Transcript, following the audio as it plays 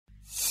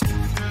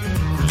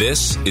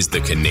This is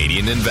The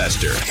Canadian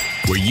Investor,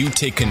 where you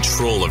take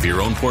control of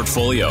your own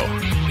portfolio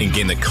and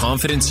gain the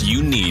confidence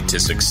you need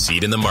to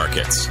succeed in the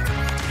markets.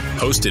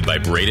 Hosted by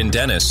Braden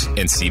Dennis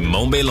and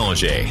Simon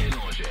Bélanger.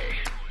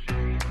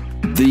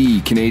 The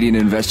Canadian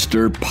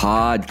Investor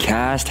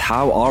Podcast.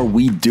 How are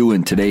we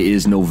doing? Today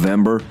is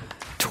November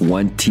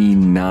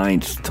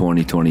 29th,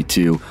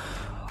 2022.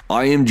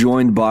 I am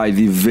joined by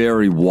the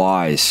very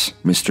wise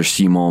Mr.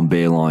 Simon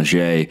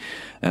Bélanger.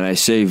 And I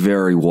say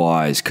very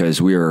wise because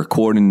we are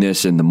recording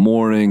this in the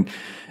morning.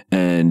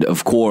 And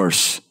of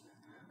course,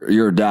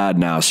 you're a dad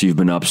now, so you've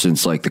been up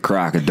since like the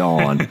crack of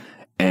dawn.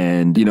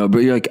 And, you know, but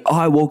you're like, oh,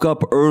 I woke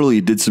up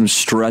early, did some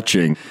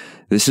stretching.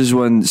 This is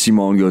when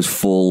Simon goes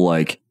full,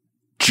 like,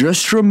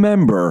 just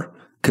remember,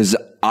 because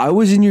I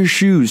was in your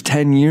shoes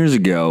 10 years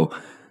ago.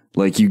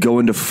 Like, you go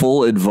into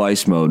full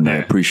advice mode, and I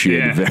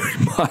appreciate it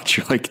very much.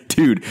 You're like,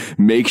 dude,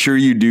 make sure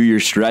you do your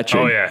stretching.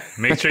 Oh, yeah.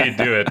 Make sure you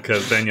do it,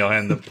 because then you'll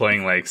end up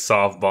playing, like,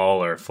 softball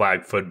or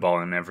flag football,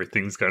 and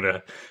everything's going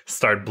to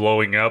start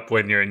blowing up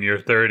when you're in your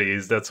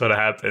 30s. That's what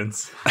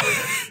happens.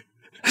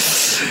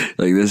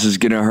 Like, this is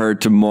going to hurt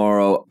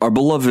tomorrow. Our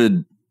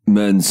beloved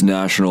men's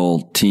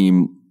national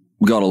team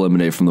got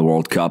eliminated from the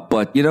World Cup.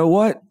 But you know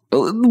what?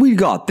 We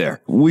got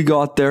there.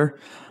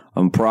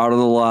 I'm proud of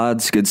the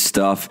lads. Good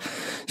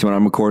stuff. So when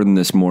I'm recording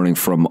this morning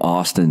from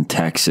Austin,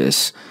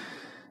 Texas,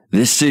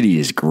 this city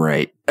is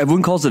great.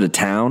 Everyone calls it a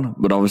town,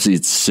 but obviously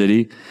it's a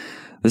city.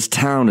 This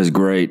town is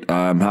great.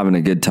 I'm having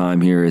a good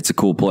time here. It's a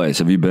cool place.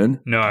 Have you been?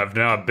 No, I've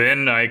not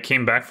been. I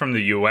came back from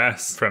the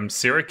U.S., from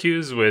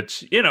Syracuse,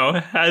 which, you know,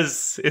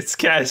 has its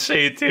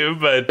cachet too,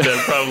 but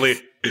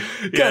probably...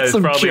 Yeah, it's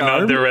probably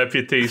not the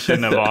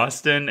reputation of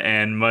Austin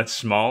and much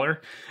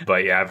smaller.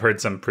 But yeah, I've heard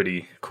some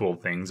pretty cool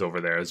things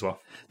over there as well.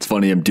 It's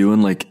funny. I'm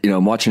doing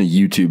I'm watching a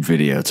YouTube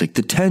video. It's like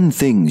the 10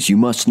 things you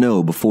must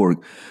know before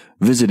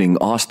visiting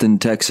Austin,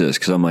 Texas.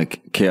 Because I'm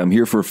like, okay, I'm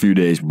here for a few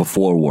days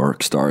before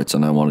work starts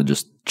and I want to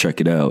just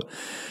check it out.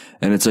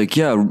 And it's like,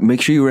 yeah,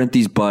 make sure you rent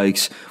these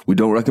bikes. We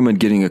don't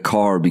recommend getting a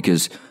car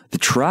because the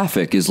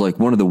traffic is like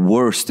one of the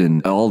worst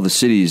in all the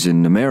cities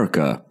in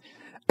America.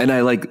 And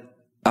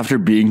after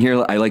being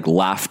here, I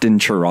laughed in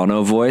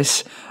Toronto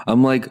voice.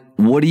 I'm like,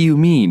 what do you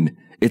mean?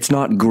 It's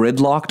not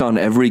gridlocked on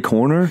every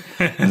corner?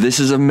 This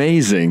is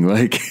amazing.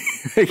 I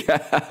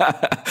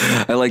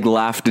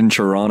laughed in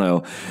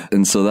Toronto.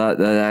 And so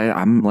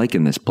I'm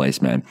liking this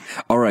place, man.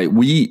 All right.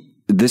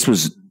 This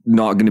was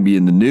not going to be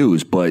in the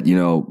news, but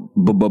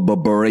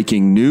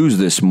breaking news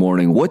this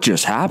morning. What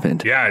just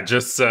happened? Yeah,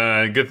 just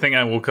good thing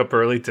I woke up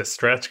early to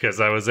stretch because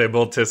I was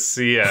able to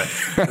see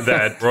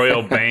that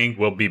Royal Bank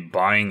will be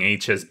buying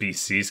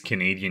HSBC's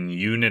Canadian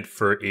unit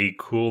for a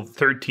cool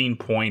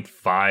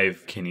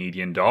 13.5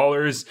 Canadian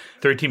dollars,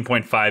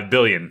 13.5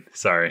 billion.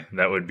 Sorry,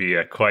 that would be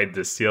quite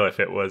the steal if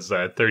it was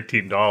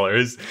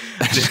 $13.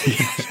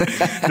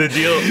 The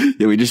deal.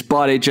 Yeah, we just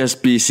bought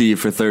HSBC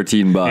for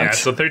 $13. Yeah,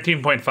 so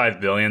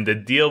 13.5 billion. The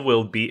deal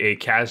will be a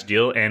cash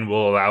deal and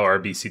will allow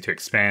RBC to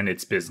expand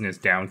its business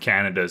down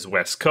Canada's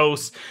west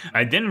coast.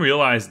 I didn't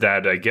realize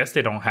that. I guess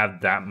they don't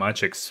have that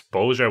much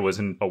exposure. I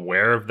wasn't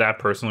aware of that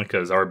personally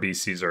because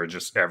RBCs are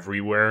just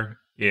everywhere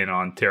in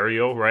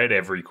Ontario, right?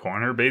 Every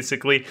corner,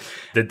 basically.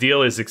 The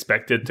deal is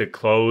expected to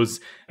close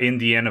in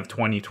the end of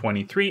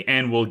 2023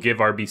 and will give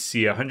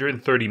RBC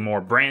 130 more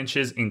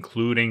branches,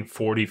 including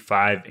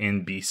 45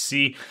 in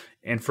BC.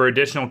 And for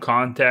additional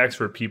context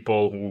for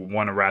people who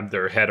want to wrap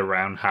their head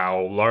around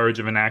how large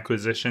of an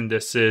acquisition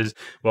this is,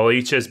 well,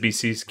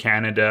 HSBC's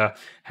Canada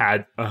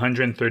had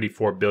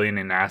 $134 billion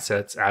in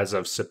assets as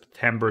of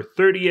September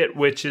 30th,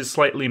 which is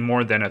slightly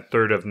more than a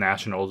third of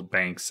National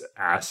Bank's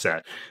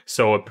asset.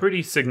 So a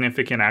pretty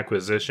significant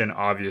acquisition.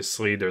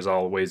 Obviously, there's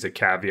always a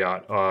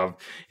caveat of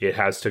it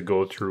has to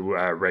go through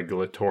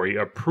regulatory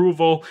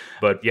approval.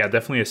 But yeah,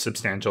 definitely a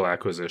substantial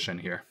acquisition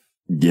here.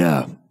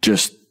 Yeah,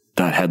 just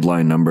that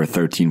headline number,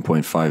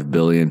 13.5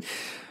 billion.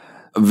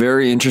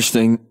 Very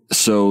interesting.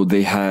 So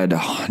they had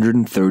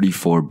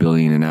 134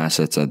 billion in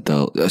assets so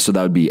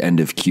that would be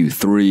end of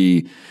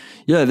Q3.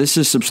 Yeah, this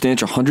is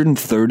substantial.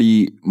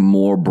 130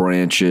 more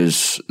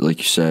branches, like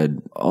you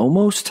said,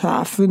 almost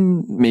half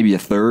and maybe a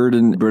third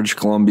in British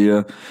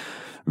Columbia.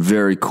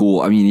 Very cool.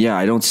 I mean, yeah,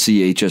 I don't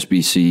see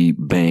HSBC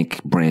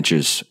Bank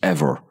branches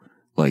ever,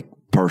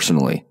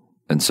 personally.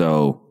 And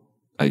so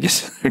I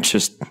guess they're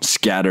just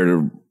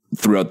scattered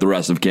throughout the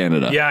rest of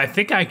Canada. Yeah, I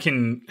think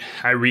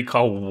I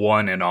recall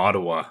one in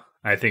Ottawa.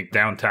 I think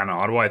downtown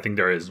Ottawa, I think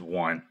there is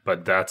one,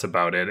 but that's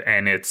about it.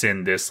 And it's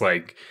in this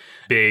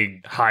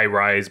big high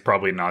rise,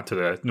 probably not to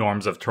the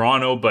norms of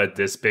Toronto, but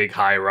this big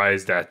high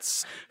rise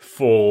that's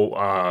full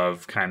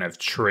of kind of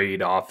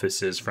trade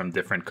offices from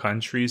different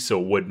countries. So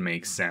it would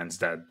make sense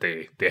that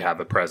they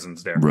have a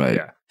presence there. Right.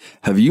 Yeah.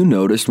 Have you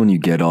noticed when you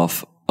get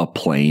off a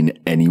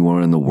plane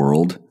anywhere in the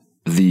world,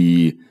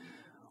 the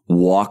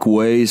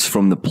walkways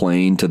from the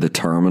plane to the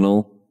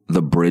terminal,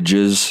 the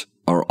bridges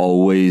are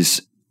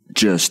always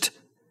just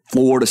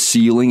floor to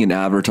ceiling in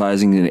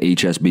advertising in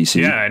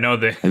HSBC. Yeah, I know.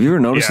 Have you ever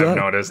noticed that? I've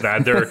noticed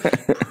that. They're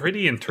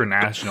pretty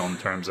international in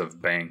terms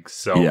of banks.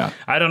 So yeah.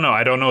 I don't know.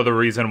 I don't know the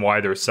reason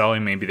why they're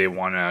selling. Maybe they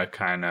want to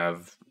kind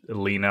of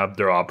lean up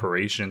their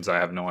operations. I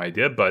have no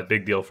idea, but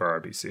big deal for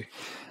RBC.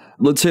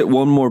 Let's hit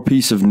one more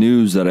piece of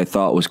news that I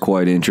thought was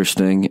quite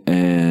interesting.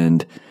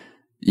 And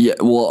yeah,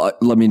 well,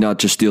 let me not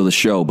just steal the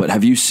show, but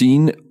have you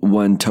seen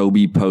when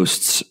Toby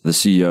posts, the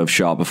CEO of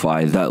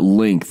Shopify, that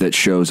link that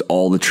shows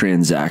all the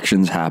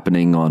transactions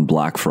happening on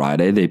Black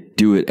Friday? They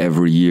do it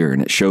every year,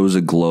 and it shows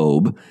a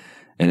globe,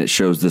 and it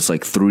shows this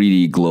like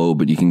 3D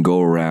globe, and you can go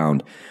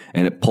around,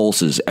 and it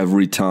pulses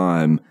every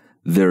time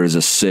there is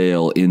a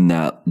sale in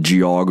that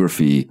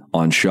geography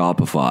on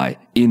Shopify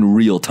in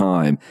real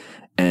time.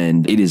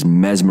 And it is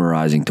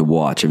mesmerizing to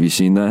watch. Have you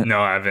seen that?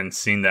 No, I haven't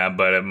seen that,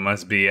 but it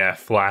must be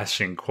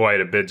flashing quite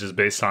a bit just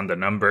based on the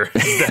number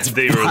that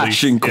they released.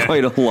 Flashing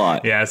quite a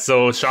lot. Yeah,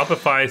 so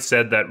Shopify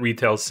said that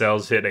retail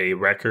sales hit a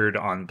record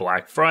on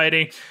Black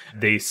Friday.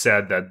 They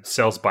said that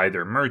sales by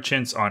their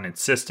merchants on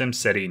its system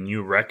set a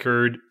new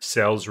record.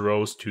 Sales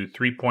rose to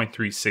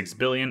 $3.36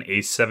 billion, a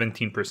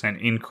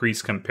 17%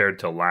 increase compared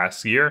to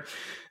last year.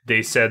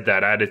 They said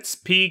that at its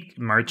peak,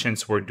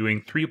 merchants were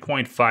doing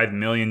 3.5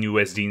 million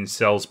USD in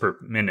sales per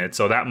minute.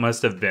 So that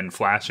must have been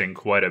flashing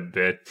quite a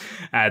bit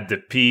at the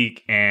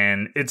peak.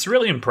 And it's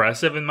really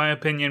impressive, in my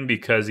opinion,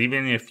 because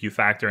even if you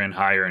factor in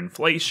higher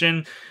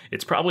inflation,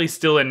 it's probably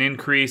still an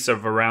increase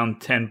of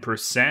around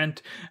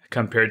 10%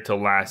 compared to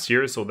last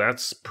year. So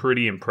that's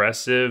pretty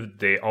impressive.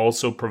 They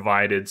also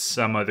provided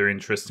some other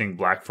interesting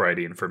Black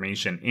Friday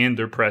information in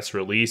their press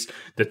release.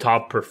 The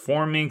top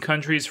performing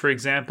countries, for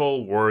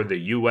example, were the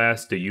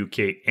US, the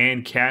UK,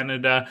 and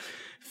Canada.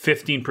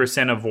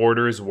 15% of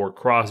orders were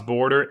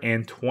cross-border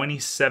and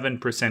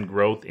 27%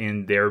 growth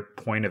in their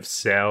point of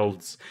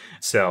sales.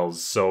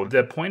 So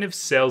the point of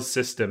sales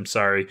system,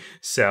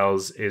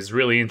 sales is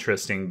really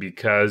interesting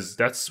because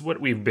that's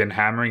what we've been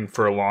hammering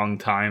for a long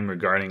time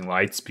regarding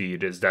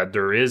Lightspeed, is that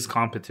there is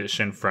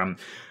competition from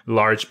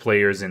large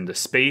players in the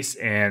space,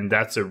 and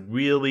that's a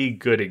really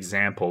good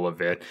example of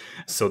it.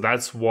 So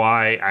that's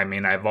why,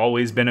 I've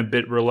always been a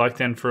bit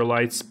reluctant for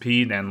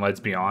Lightspeed, and let's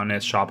be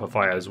honest,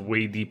 Shopify has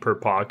way deeper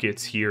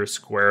pockets here,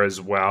 Square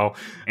as well,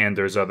 and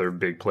there's other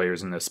big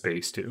players in the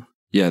space too.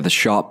 Yeah, the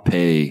Shop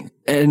Pay.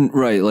 And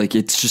right, like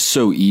it's just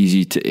so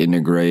easy to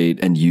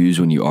integrate and use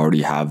when you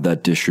already have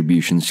that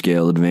distribution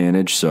scale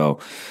advantage. So,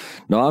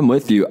 no, I'm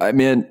with you.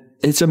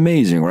 It's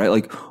amazing, right?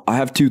 Like, I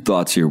have two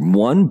thoughts here.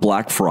 One,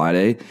 Black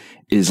Friday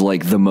is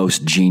like the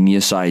most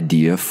genius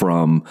idea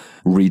from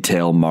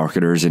retail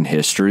marketers in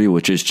history,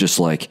 which is just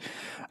like,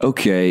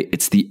 okay,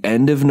 it's the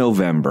end of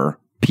November.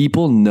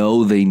 People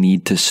know they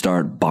need to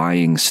start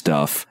buying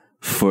stuff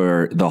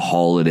for the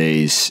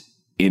holidays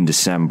in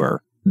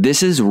December.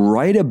 This is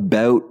right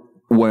about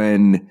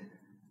when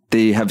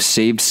they have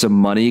saved some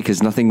money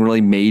because nothing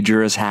really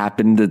major has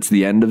happened. It's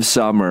the end of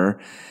summer,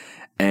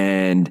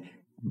 and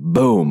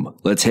boom,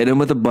 let's hit them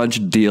with a bunch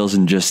of deals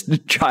and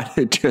just try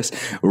to just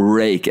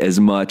rake as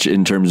much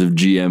in terms of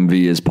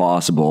GMV as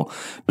possible,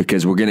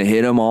 because we're going to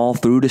hit them all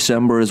through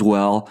December as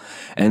well.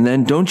 And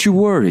then don't you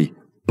worry,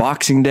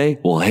 Boxing Day,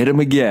 we'll hit them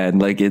again.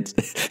 Like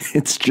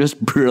it's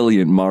just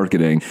brilliant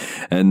marketing.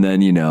 And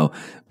then,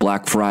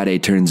 Black Friday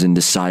turns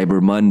into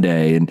Cyber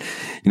Monday, and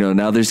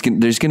now there's going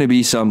to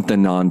be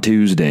something on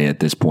Tuesday at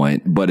this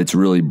point, but it's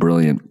really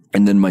brilliant.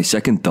 And then my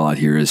second thought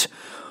here is,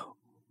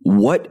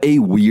 what a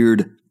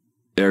weird,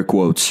 air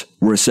quotes,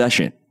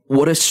 recession.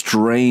 What a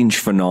strange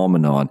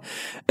phenomenon.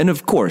 And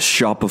of course,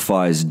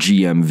 Shopify's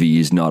GMV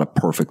is not a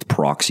perfect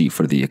proxy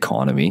for the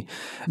economy.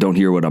 Don't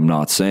hear what I'm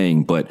not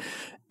saying, but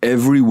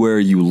everywhere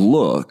you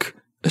look,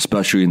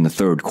 especially in the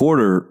third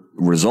quarter,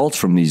 results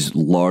from these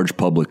large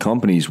public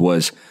companies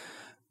was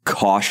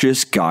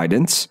cautious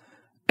guidance.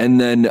 And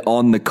then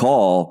on the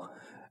call,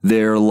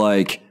 they're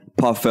like,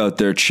 puff out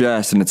their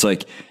chest, and it's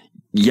like,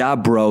 yeah,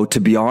 bro, to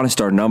be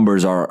honest, our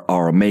numbers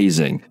are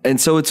amazing.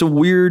 And so it's a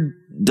weird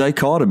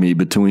dichotomy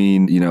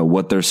between,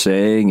 what they're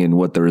saying and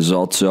what the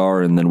results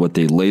are, and then what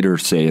they later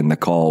say in the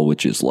call,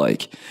 which is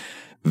like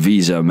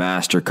Visa,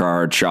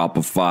 MasterCard,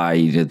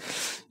 Shopify,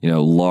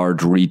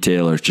 large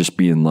retailers just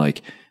being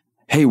like,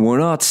 hey, we're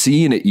not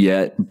seeing it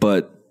yet,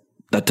 but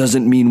that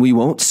doesn't mean we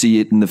won't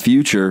see it in the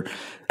future.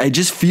 I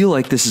just feel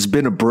like this has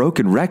been a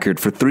broken record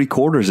for 3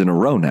 quarters in a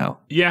row now.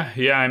 Yeah.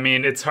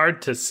 It's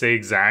hard to say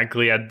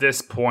exactly at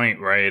this point,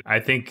 right? I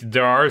think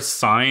there are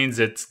signs.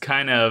 It's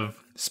kind of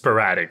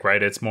sporadic,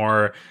 right? It's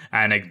more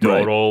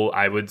anecdotal,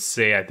 right. I would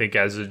say. I think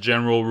as a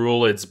general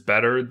rule, it's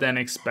better than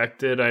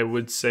expected, I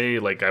would say.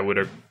 Like, I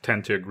would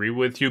tend to agree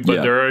with you,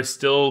 but there are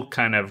still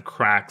kind of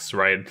cracks,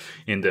 right,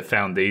 in the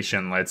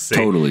foundation, let's say.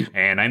 Totally.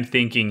 And I'm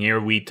thinking here,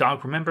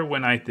 remember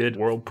when I did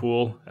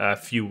Whirlpool a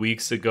few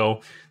weeks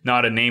ago?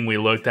 Not a name we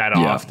looked at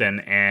often,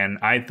 and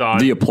I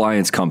thought... The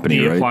appliance company,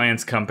 right? The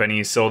appliance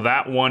company. So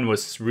that one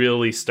was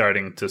really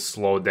starting to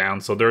slow down.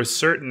 So there are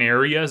certain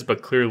areas,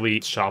 but clearly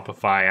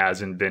Shopify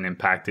hasn't been impacted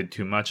impacted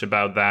too much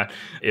about that.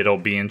 It'll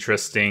be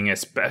interesting,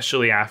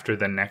 especially after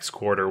the next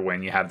quarter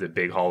when you have the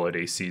big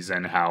holiday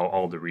season, how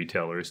all the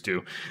retailers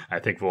do. I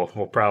think we'll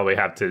probably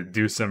have to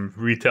do some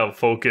retail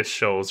focus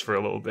shows for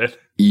a little bit.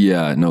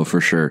 Yeah, no,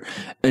 for sure.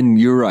 And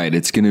you're right.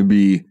 It's going to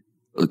be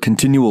a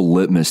continual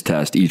litmus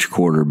test each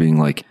quarter being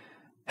like,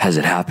 has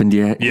it happened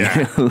yet?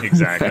 Yeah,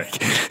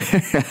 exactly.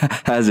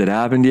 Has it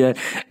happened yet?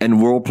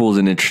 And Whirlpool's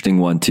an interesting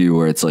one too,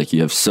 where it's like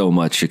you have so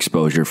much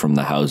exposure from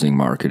the housing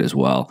market as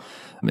well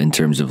in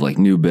terms of like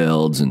new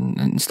builds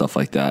and stuff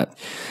like that.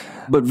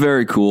 But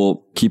very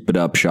cool. Keep it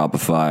up,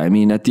 Shopify. I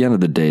mean, at the end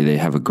of the day, they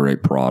have a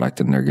great product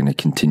and they're going to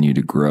continue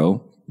to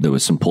grow. There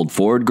was some pulled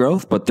forward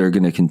growth, but they're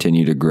going to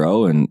continue to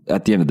grow. And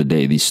at the end of the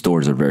day, these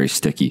stores are very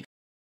sticky.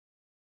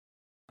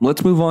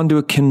 Let's move on to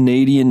a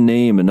Canadian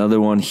name. Another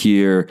one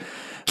here.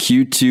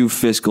 Q2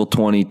 fiscal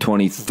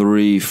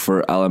 2023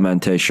 for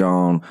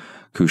Alimentation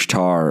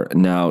Couche-Tard.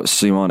 Now,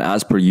 Simon,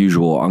 as per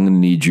usual, I'm going to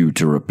need you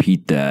to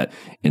repeat that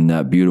in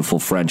that beautiful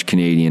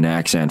French-Canadian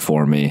accent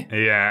for me.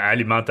 Yeah,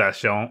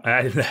 Alimentation.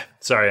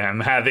 Sorry,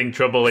 I'm having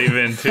trouble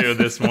even too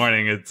this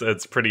morning.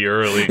 It's pretty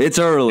early. It's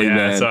early,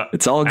 man. So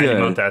it's all good.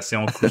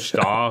 Alimentation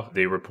Couche-Tard,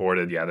 they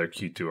reported, their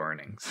Q2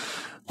 earnings.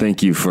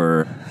 Thank you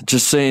for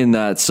just saying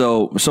that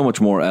so much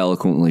more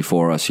eloquently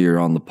for us here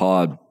on the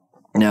pod.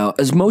 Now,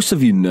 as most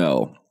of you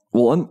know,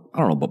 well, I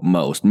don't know about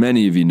most,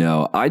 many of you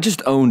know, I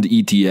just owned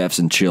ETFs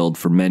and chilled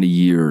for many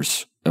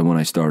years when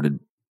I started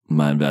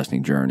my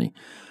investing journey.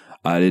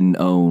 I didn't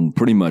own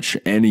pretty much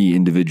any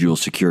individual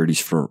securities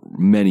for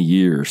many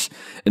years.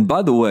 And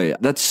by the way,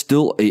 that's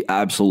still a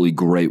absolutely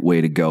great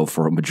way to go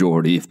for a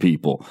majority of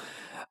people.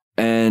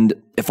 And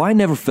if I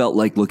never felt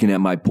like looking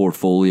at my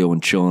portfolio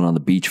and chilling on the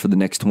beach for the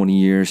next 20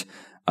 years,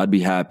 I'd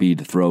be happy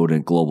to throw it in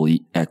a global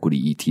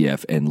equity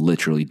ETF and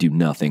literally do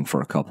nothing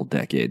for a couple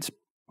decades.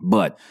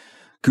 But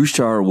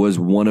Couche-Tard was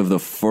one of the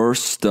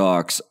first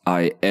stocks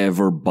I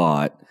ever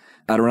bought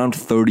at around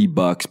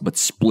 $30, but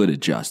split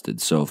adjusted.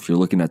 So if you're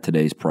looking at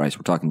today's price,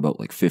 we're talking about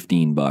like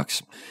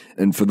 $15.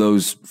 And for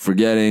those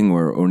forgetting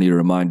or need a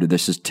reminder,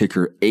 this is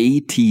ticker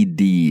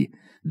ATD.TO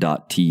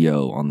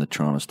on the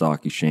Toronto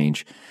Stock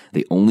Exchange.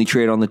 They only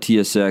trade on the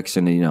TSX,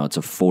 and it's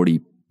a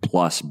 40+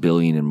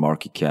 billion in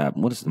market cap.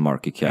 What is the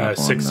market cap?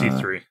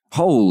 63.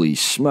 Holy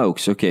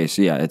smokes. Okay,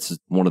 so yeah, it's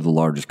one of the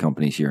largest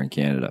companies here in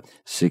Canada.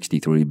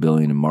 63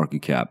 billion in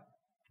market cap.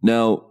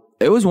 Now,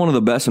 it was one of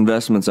the best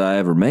investments I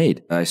ever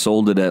made. I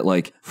sold it at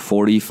like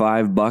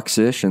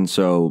 $45-ish, and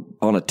so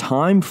on a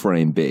time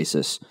frame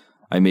basis,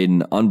 I made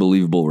an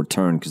unbelievable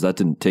return because that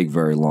didn't take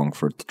very long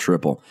for it to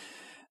triple.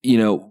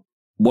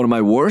 One of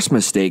my worst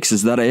mistakes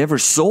is that I ever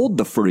sold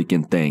the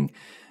freaking thing.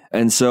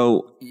 And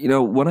so,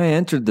 when I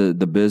entered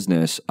the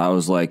business, I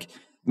was like,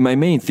 my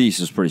main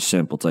thesis is pretty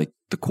simple. It's like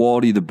the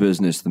quality of the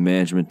business, the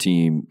management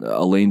team,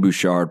 Alain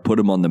Bouchard, put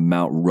him on the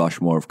Mount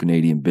Rushmore of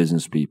Canadian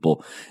business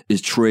people,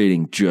 is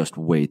trading just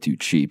way too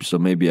cheap. So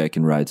maybe I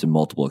can ride some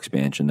multiple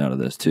expansion out of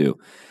this too.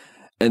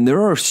 And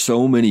there are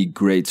so many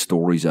great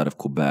stories out of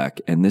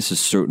Quebec, and this is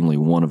certainly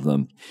one of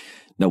them.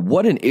 Now,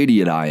 what an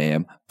idiot I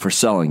am for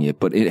selling it,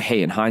 but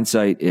hey, in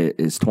hindsight, it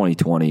is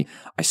 2020.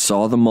 I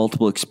saw the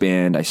multiple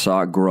expand, I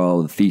saw it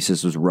grow, the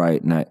thesis was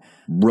right, and I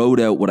wrote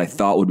out what I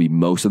thought would be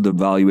most of the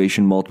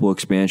valuation multiple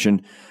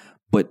expansion.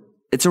 But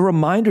it's a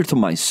reminder to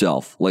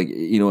myself, like,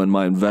 in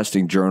my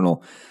investing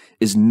journal,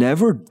 is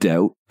never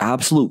doubt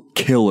absolute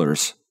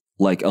killers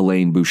like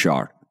Alain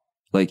Bouchard.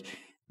 Like,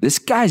 this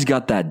guy's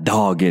got that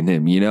dog in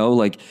him,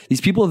 like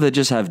these people that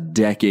just have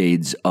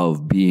decades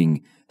of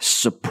being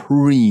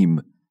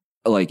supreme,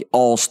 like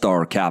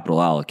all-star capital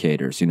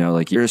allocators,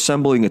 like you're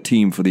assembling a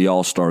team for the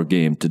all-star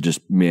game to just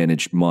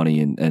manage money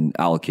and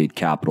allocate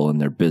capital in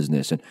their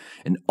business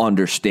and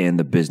understand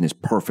the business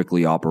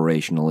perfectly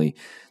operationally.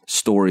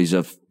 Stories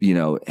of,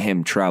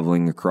 him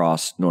traveling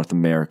across North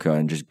America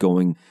and just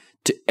going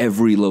to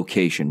every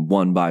location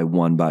one by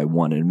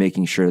one and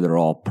making sure they're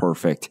all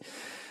perfect.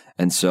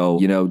 And so,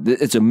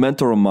 it's a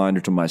mental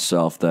reminder to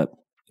myself that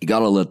you got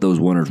to let those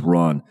winners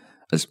run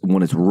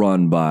when it's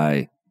run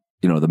by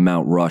the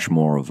Mount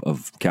Rushmore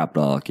of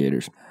capital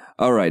allocators.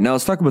 All right, now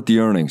let's talk about the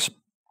earnings.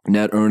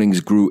 Net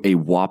earnings grew a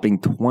whopping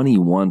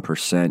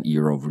 21%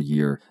 year over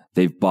year.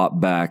 They've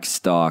bought back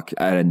stock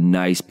at a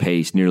nice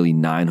pace, nearly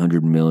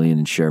 $900 million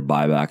in share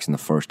buybacks in the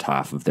first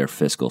half of their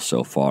fiscal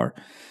so far.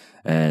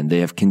 And they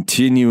have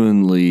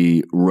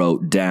continually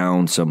wrote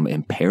down some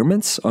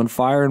impairments on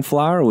Fire and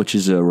Flower, which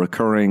is a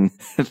recurring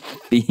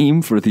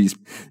theme for these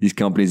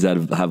companies that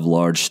have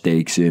large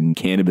stakes in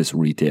cannabis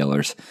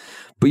retailers.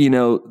 But,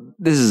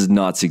 this is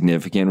not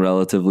significant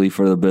relatively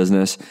for the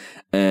business.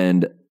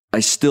 And I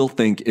still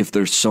think if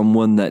there's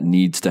someone that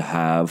needs to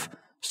have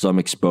some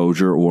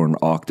exposure or an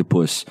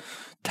octopus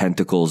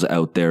tentacles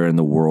out there in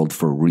the world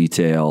for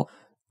retail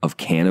of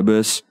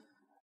cannabis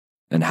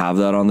and have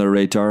that on their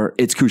radar,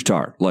 it's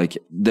Couche-Tard. Like,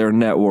 their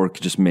network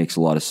just makes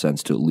a lot of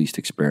sense to at least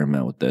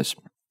experiment with this.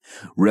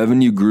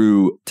 Revenue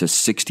grew to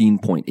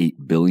 $16.8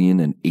 billion,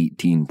 an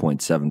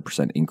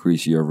 18.7%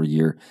 increase year over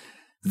year.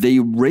 They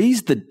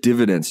raised the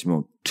dividends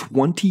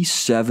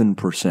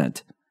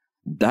 27%.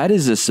 that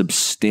is a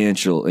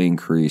substantial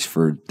increase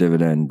for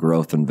dividend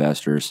growth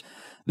investors.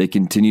 They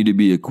continue to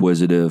be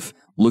acquisitive.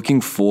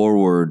 Looking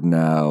forward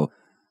now,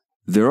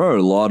 there are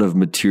a lot of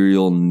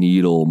material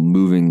needle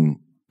moving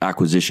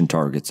acquisition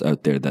targets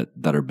out there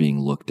that are being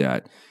looked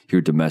at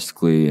here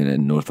domestically and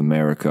in North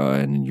America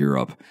and in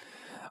Europe.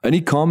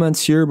 Any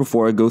comments here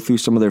before I go through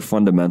some of their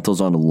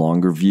fundamentals on a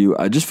longer view?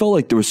 I just felt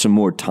like there was some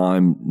more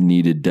time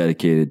needed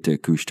dedicated to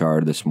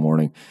Couche-Tard this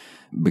morning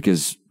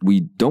because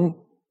we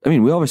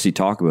obviously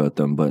talk about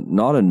them, but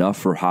not enough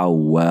for how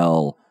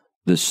well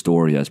this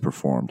story has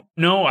performed.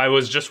 No, I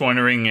was just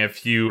wondering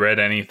if you read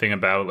anything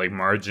about like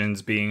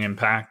margins being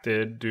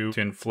impacted due to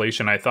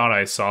inflation. I thought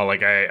I saw,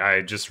 like,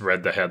 I just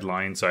read the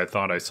headline, so I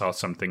thought I saw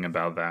something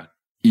about that.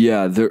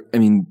 Yeah,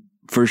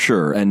 for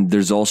sure. And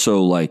there's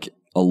also like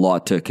a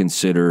lot to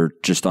consider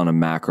just on a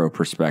macro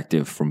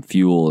perspective from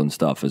fuel and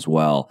stuff as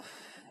well.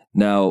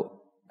 Now,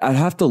 I'd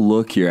have to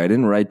look here. I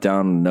didn't write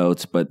down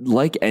notes, but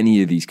like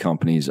any of these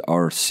companies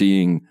are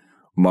seeing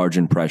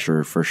margin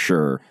pressure for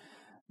sure.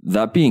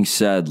 That being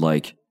said,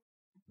 like,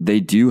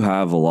 they do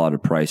have a lot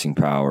of pricing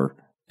power.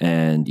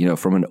 And,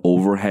 from an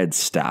overhead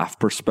staff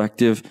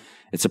perspective,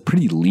 it's a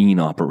pretty lean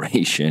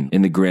operation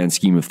in the grand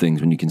scheme of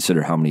things when you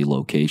consider how many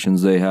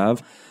locations they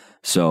have.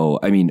 So,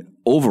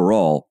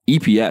 overall,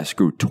 EPS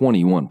grew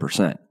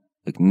 21%,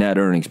 like net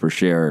earnings per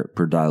share,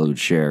 per diluted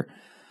share.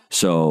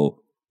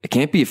 So it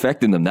can't be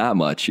affecting them that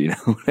much, you know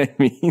what I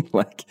mean?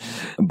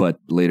 But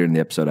later in the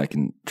episode, I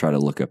can try to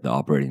look up the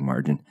operating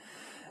margin.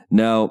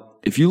 Now,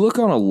 if you look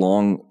on a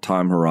long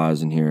time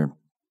horizon here,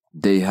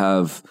 they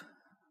have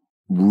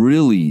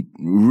really,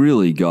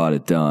 really got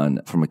it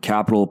done from a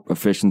capital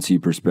efficiency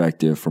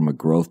perspective, from a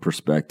growth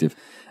perspective.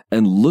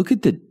 And look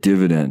at the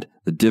dividend.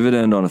 The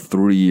dividend on a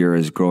 3-year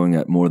is growing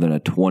at more than a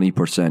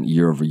 20%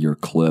 year-over-year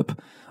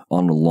clip.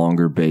 On a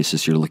longer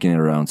basis, you're looking at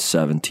around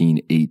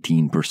 17,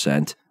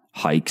 18%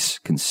 hikes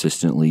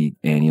consistently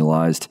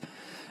annualized,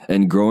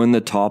 and growing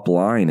the top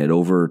line at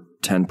over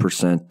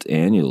 10%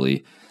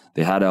 annually.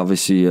 They had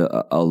obviously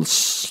a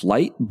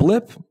slight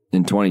blip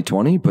in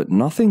 2020, but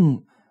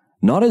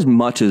not as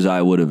much as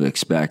I would have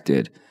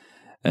expected.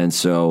 And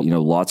so,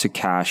 lots of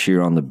cash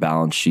here on the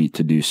balance sheet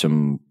to do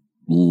some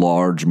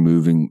large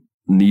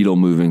needle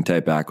moving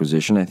type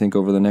acquisition, I think,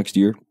 over the next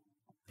year.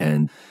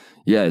 And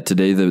yeah,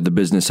 today the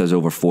business has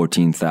over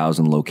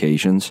 14,000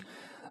 locations.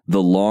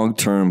 The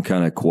long-term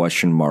kind of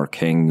question mark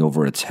hanging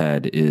over its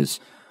head is,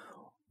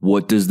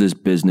 what does this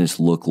business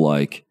look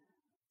like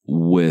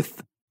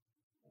with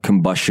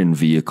combustion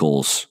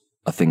vehicles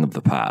a thing of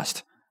the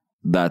past?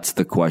 That's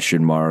the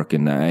question mark.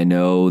 And I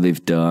know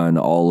they've done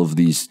all of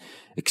these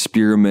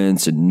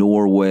experiments in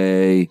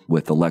Norway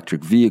with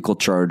electric vehicle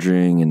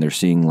charging, and they're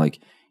seeing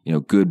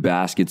good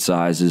basket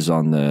sizes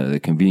on the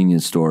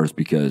convenience stores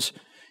because,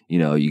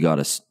 you got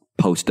to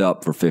post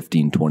up for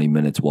 15, 20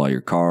 minutes while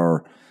your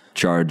car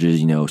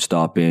charges,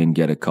 stop in,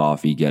 get a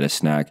coffee, get a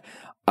snack.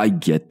 I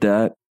get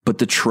that, but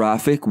the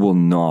traffic will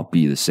not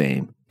be the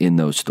same in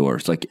those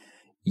stores.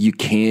 You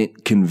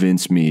can't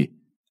convince me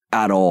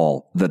at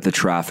all that the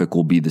traffic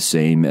will be the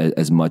same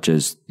as much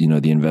as,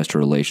 the investor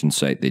relations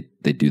site.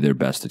 They do their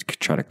best to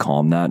try to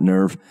calm that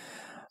nerve.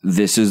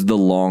 This is the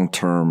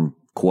long-term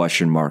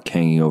question mark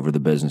hanging over the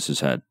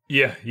business's head.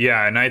 Yeah.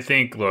 And I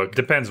think, look,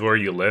 depends where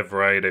you live,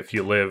 right? If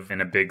you live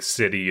in a big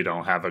city, you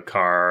don't have a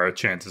car,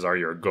 chances are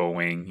you're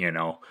going,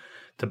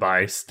 to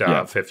buy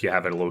stuff if you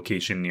have a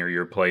location near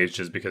your place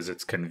just because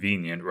it's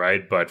convenient,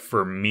 right? But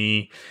for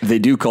me... They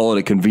do call it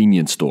a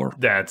convenience store.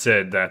 That's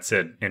it.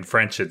 In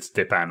French, it's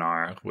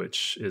dépanneur,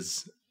 which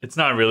is... It's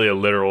not really a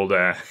literal...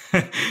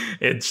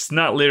 it's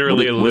not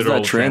literally a literal...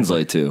 What does that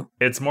translate to?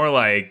 It's more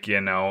like,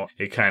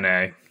 it kind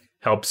of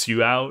helps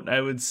you out, I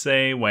would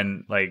say,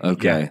 when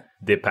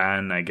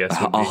dépanne, I guess.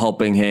 A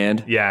helping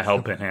hand? Yeah,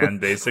 helping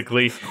hand,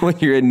 basically. When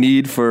you're in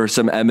need for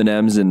some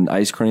M&Ms and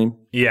ice cream?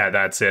 Yeah,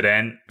 that's it.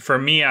 And for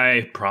me,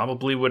 I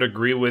probably would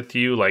agree with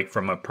you,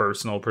 from a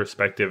personal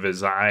perspective,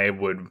 as I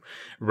would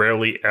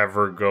rarely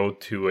ever go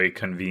to a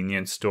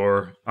convenience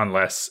store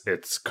unless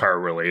it's car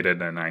related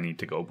and I need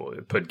to go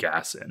put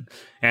gas in.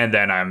 And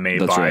then I may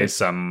buy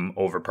some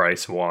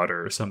overpriced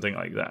water or something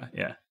like that.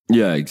 Yeah.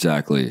 Yeah,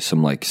 exactly.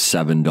 Some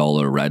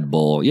 $7 Red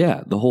Bull.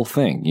 Yeah, the whole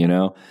thing,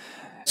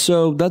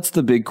 So that's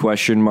the big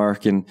question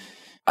mark. And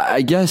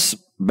I guess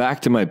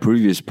back to my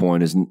previous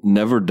point is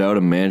never doubt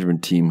a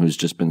management team who's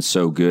just been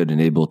so good and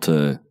able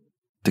to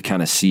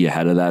kind of see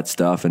ahead of that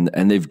stuff. And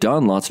they've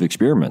done lots of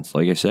experiments,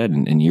 like I said,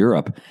 in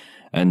Europe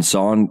and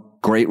saw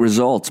great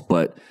results,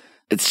 but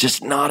it's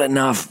just not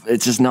enough.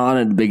 It's just not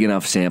a big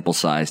enough sample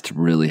size to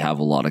really have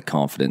a lot of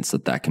confidence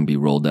that can be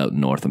rolled out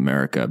in North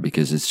America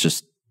because it's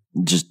just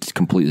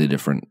completely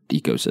different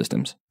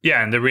ecosystems.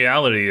 Yeah, and the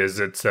reality is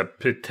it's a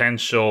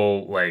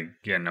potential,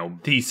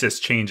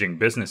 thesis-changing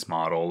business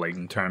model,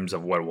 in terms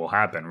of what will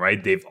happen,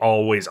 right? They've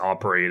always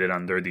operated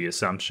under the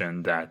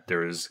assumption that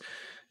there's,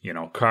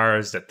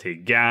 cars that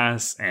take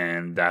gas,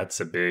 and that's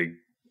a big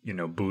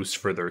boost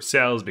for their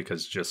sales,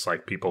 because just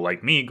like people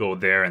like me go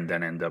there and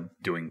then end up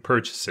doing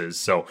purchases.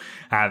 So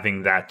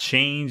having that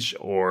change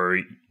or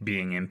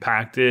being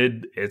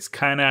impacted, it's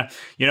kind of,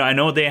 I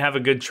know they have a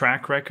good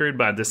track record,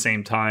 but at the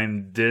same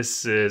time,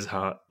 this is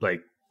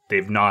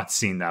they've not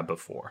seen that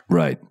before.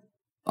 Right.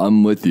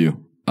 I'm with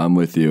you.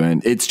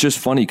 And it's just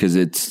funny because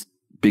it's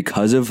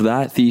because of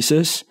that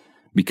thesis,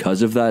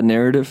 because of that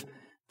narrative,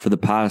 for the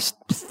past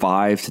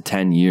 5 to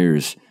 10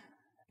 years,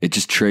 it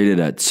just traded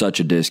at such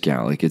a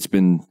discount. Like, it's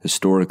been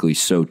historically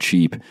so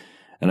cheap.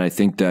 And I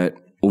think that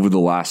over the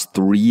last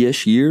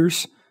 3-ish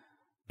years,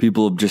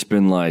 people have just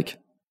been like,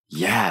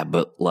 yeah,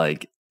 but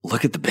like,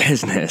 look at the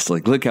business.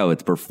 Like, look how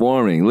it's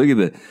performing. Look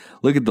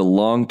at the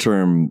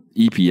long-term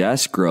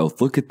EPS growth.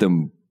 Look at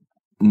them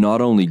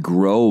not only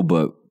grow,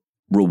 but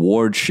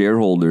reward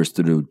shareholders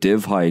through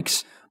div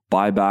hikes,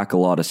 buy back a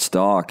lot of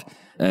stock.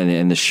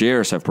 And the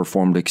shares have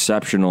performed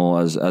exceptional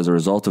as a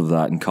result of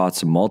that and caught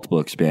some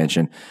multiple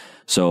expansion.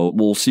 So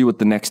we'll see what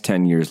the next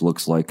 10 years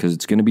looks like, because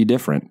it's going to be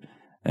different.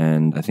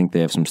 And I think they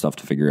have some stuff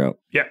to figure out.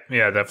 Yeah,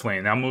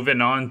 definitely. Now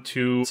moving on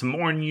to some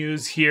more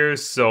news here.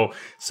 So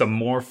some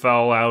more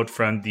fallout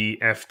from the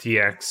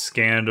FTX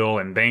scandal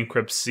and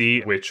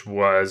bankruptcy, which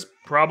was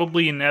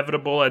probably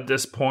inevitable at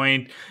this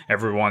point.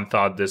 Everyone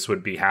thought this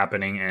would be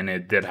happening, and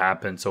it did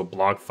happen. So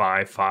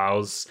BlockFi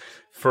files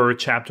for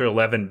Chapter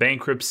 11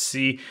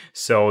 bankruptcy.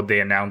 So they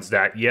announced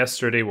that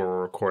yesterday.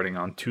 We're recording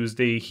on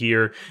Tuesday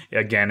here.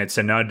 Again, it's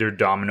another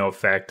domino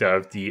effect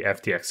of the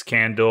FTX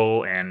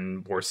scandal,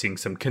 and we're seeing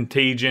some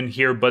contagion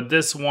here. But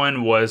this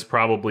one was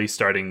probably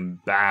starting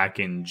back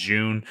in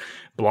June.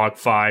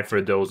 BlockFi,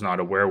 for those not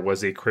aware,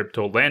 was a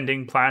crypto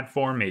lending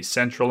platform, a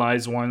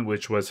centralized one,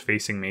 which was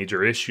facing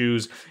major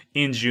issues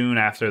in June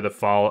after the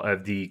fall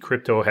of the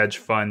crypto hedge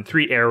fund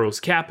Three Arrows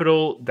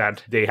Capital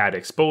that they had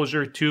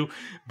exposure to.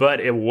 But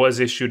it was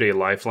issued a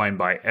lifeline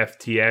by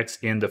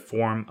FTX in the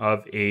form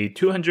of a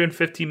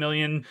 $250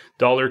 million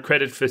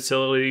credit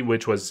facility,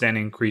 which was then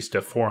increased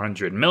to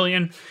 $400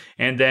 million.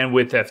 And then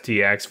with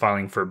FTX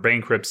filing for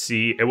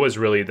bankruptcy, it was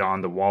really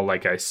on the wall,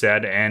 like I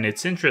said. And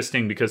it's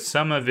interesting because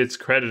some of its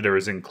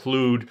creditors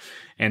include,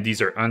 and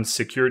these are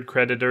unsecured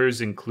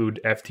creditors, include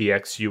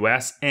FTX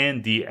US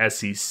and the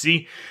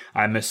SEC.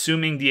 I'm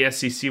assuming the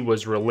SEC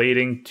was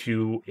relating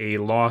to a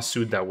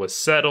lawsuit that was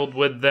settled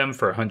with them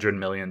for $100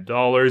 million,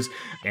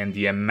 and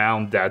the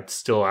amount that's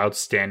still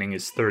outstanding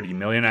is $30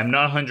 million. I'm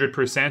not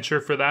 100%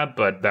 sure for that,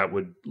 but that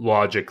would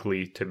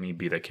logically, to me,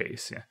 be the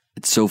case. Yeah.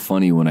 It's so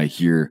funny when I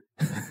hear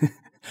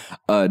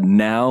a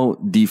now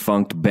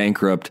defunct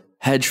bankrupt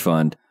hedge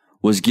fund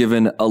was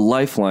given a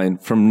lifeline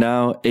from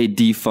now a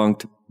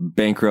defunct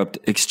bankrupt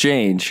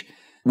exchange,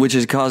 which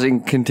is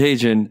causing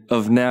contagion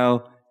of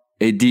now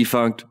a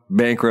defunct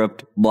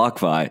bankrupt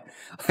BlockFi.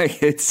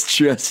 Like, it's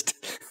just,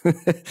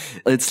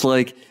 it's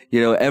like,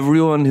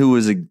 everyone who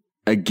was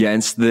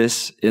against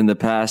this in the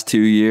past 2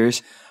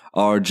 years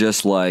are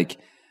just like,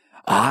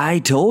 I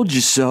told you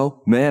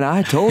so, man.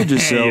 I told you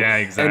so. Yeah,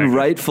 exactly. And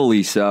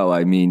rightfully so.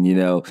 I mean,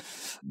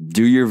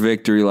 do your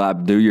victory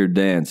lap, do your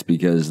dance,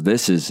 because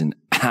this is an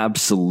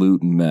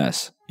absolute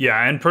mess.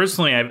 Yeah, and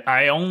personally,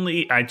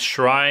 I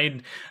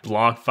tried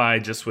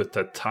BlockFi just with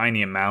a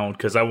tiny amount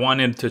because I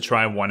wanted to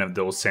try one of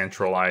those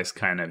centralized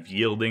kind of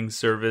yielding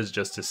service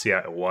just to see how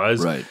it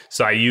was. Right.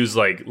 So I used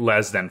like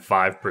less than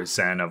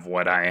 5% of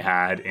what I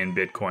had in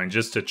Bitcoin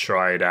just to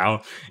try it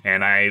out.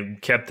 And I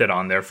kept it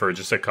on there for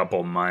just a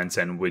couple months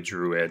and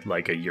withdrew it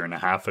like a year and a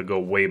half ago,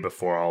 way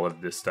before all of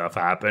this stuff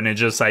happened.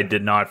 I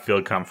did not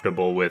feel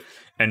comfortable with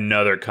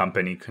another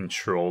company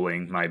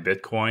controlling my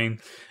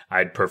Bitcoin.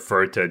 I'd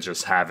prefer to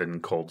just have it in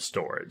cold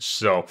storage.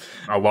 So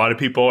a lot of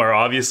people are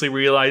obviously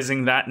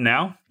realizing that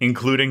now,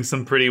 including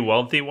some pretty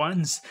wealthy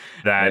ones,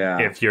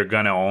 that if you're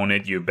going to own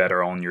it, you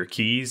better own your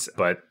keys.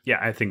 But yeah,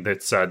 I think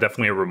that's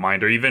definitely a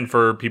reminder, even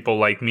for people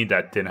like me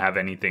that didn't have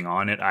anything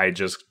on it. I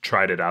just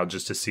tried it out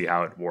just to see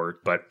how it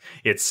worked. But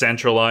it's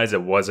centralized.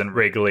 It wasn't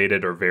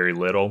regulated or very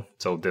little.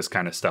 So this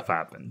kind of stuff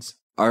happens.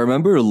 I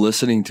remember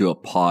listening to a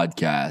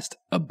podcast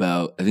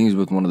about, I think it was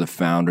with one of the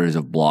founders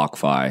of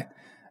BlockFi,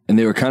 and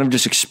they were kind of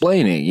just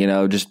explaining,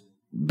 just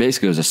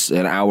basically it was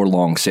an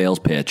hour-long sales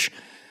pitch.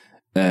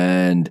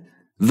 And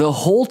the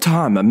whole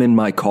time I'm in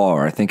my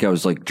car, I think I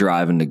was like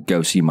driving to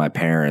go see my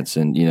parents,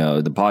 and,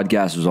 the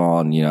podcast was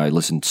on, I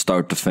listened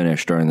start to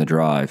finish during the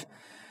drive.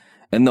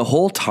 And the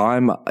whole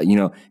time,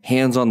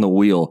 hands on the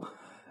wheel,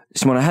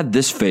 so when I had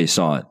this face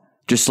on,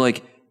 just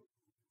like,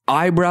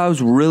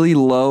 eyebrows really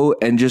low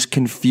and just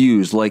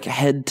confused, like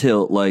head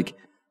tilt, like,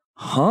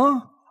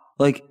 huh?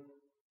 Like,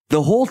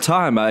 the whole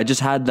time I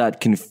just had that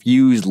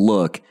confused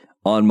look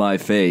on my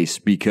face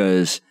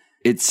because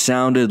it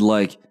sounded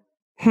like,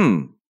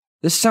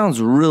 this sounds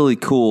really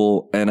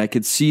cool, and I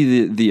could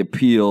see the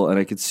appeal, and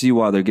I could see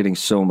why they're getting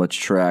so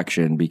much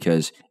traction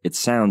because it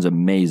sounds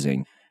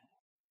amazing.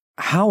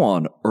 How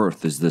on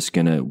earth is this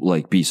gonna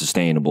be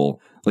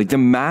sustainable? Like the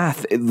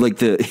math, like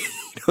the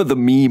the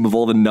meme of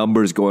all the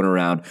numbers going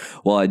around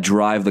while I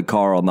drive the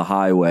car on the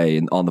highway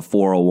and on the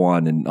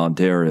 401 in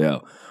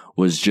Ontario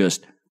was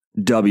just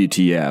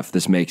WTF,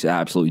 this makes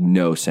absolutely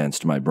no sense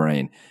to my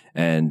brain.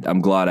 And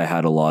I'm glad I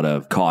had a lot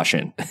of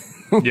caution.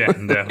 Yeah,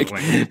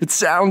 definitely. It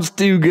sounds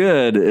too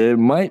good. It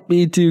might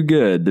be too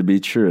good to be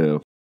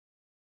true.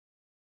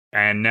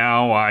 And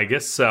now I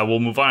guess we'll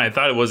move on. I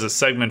thought it was a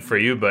segment for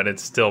you, but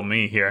it's still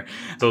me here.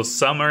 So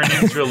some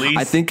earnings release.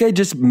 I think I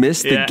just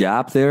missed the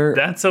gap there.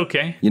 That's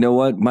okay. You know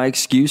what? My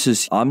excuse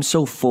is I'm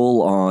so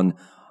full on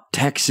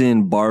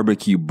Texan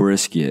barbecue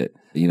brisket.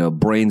 You know,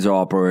 brains are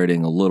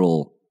operating a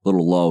little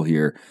low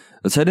here.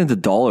 Let's head into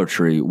Dollar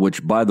Tree,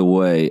 which, by the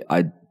way,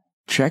 I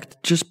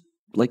checked just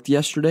like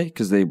yesterday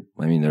because they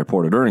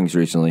reported earnings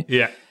recently.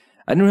 Yeah.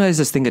 I didn't realize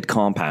this thing had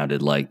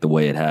compounded like the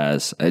way it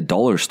has at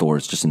dollar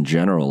stores just in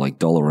general, like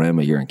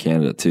Dollarama here in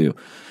Canada too.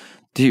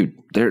 Dude,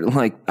 they're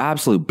like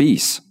absolute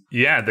beasts.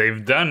 Yeah,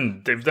 they've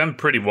done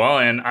pretty well.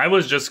 And I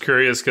was just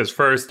curious because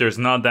first, there's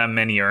not that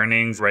many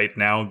earnings right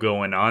now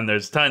going on.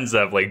 There's tons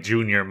of like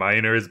junior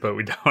miners, but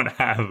we don't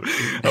have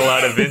a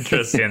lot of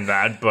interest in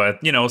that.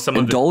 But, you know, some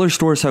of the dollar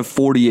stores have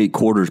 48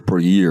 quarters per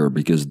year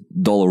because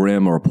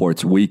Dollarama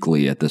reports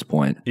weekly at this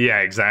point. Yeah,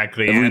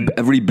 exactly.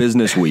 Every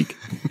business week.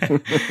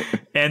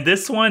 And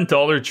this one,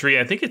 Dollar Tree,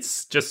 I think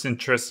it's just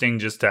interesting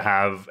just to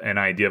have an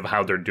idea of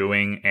how they're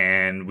doing.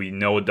 And we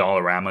know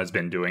Dollarama has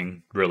been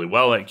doing really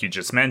well, like you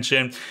just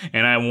mentioned.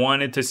 And I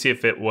wanted to see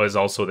if it was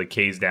also the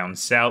case down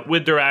south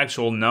with their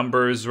actual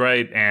numbers,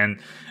 right?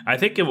 And I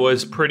think it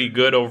was pretty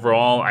good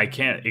overall. I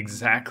can't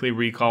exactly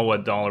recall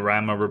what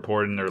Dollarama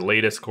reported in their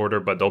latest quarter,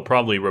 but they'll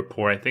probably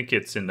report, I think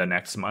it's in the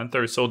next month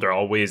or so. They're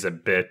always a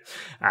bit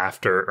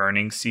after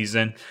earnings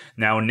season.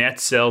 Now, net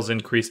sales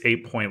increased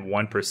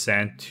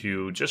 8.1%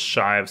 to just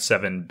shy of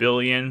 $7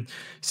 billion.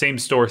 Same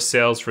store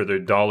sales for their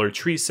Dollar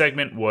Tree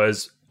segment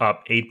was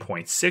up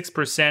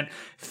 8.6%.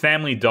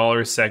 Family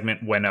Dollar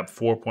segment went up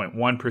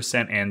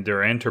 4.1%, and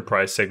their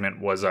enterprise segment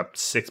was up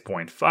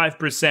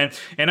 6.5%.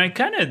 And I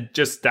kind of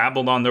just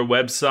dabbled on their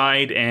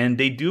website, and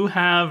they do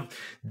have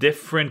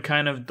different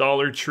kind of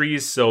Dollar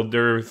Trees. So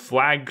their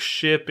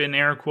flagship, in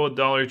air quote,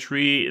 Dollar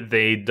Tree,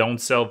 they don't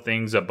sell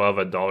things above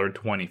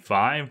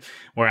 $1.25,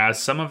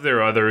 whereas some of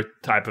their other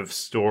type of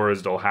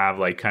stores, they'll have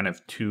like kind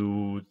of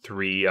 $2,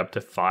 $3, up to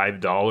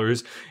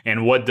 $5.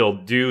 And what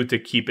they'll do to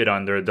keep it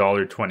under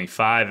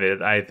 $1.25,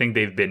 I think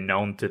they've been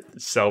known to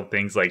sell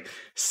things like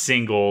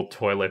single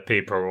toilet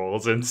paper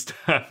rolls and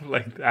stuff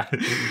like that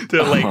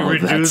to like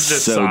reduce the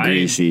size.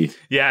 Greasy.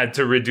 Yeah,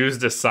 to reduce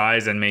the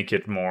size and make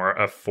it more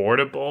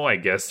affordable. I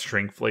guess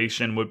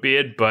shrinkflation would be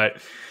it,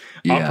 but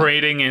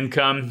operating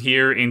income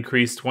here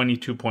increased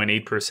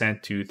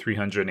 22.8% to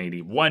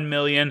 $381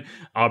 million.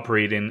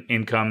 Operating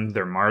income,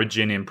 their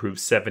margin improved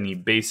 70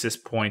 basis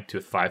points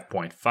to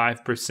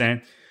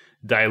 5.5%.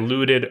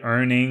 Diluted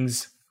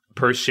earnings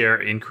per share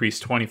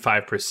increased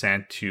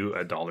 25% to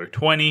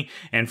 $1.20.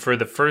 And for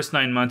the first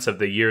 9 months of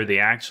the year, they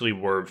actually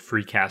were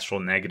free cash flow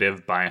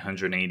negative by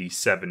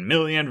 $187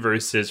 million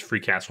versus free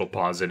cash flow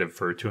positive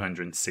for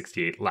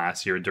 $268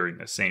 last year during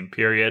the same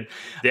period.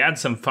 They had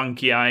some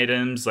funky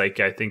items, like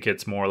I think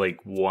it's more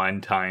like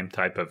one-time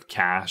type of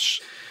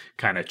cash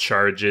kind of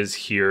charges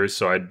here,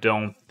 so I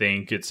don't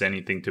think it's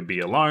anything to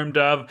be alarmed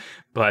of,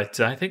 but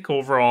I think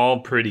overall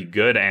pretty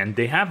good. And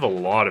they have a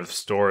lot of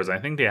stores. I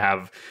think they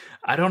have,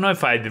 I don't know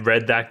if I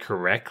read that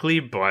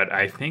correctly, but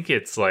I think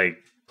it's like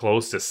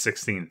close to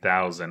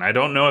 16,000. I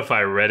don't know if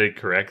I read it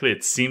correctly.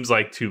 It seems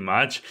like too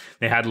much.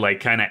 They had like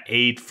kind of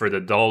 8 for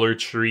the Dollar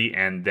Tree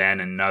and then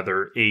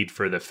another 8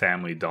 for the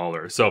Family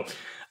Dollar. So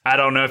I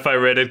don't know if I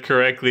read it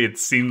correctly. It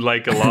seemed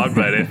like a lot,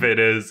 but if it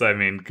is, I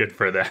mean, good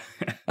for them.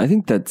 I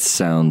think that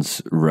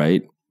sounds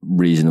right.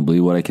 Reasonably,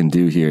 what I can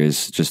do here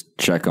is just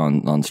check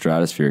on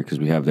Stratosphere because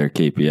we have their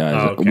KPIs.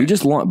 Oh, okay. We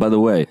just launched, by the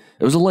way,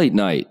 it was a late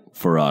night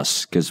for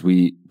us because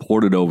we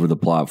ported over the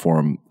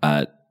platform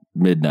at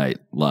midnight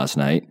last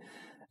night.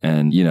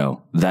 And, you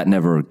know, that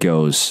never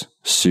goes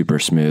super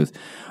smooth.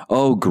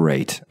 Oh,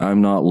 great.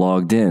 I'm not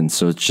logged in.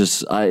 So it's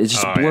just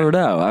blurred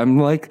out. I'm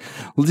like,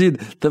 well, dude,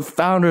 the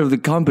founder of the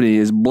company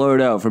is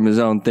blurred out from his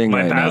own thing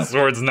right now. My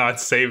password's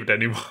not saved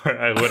anymore.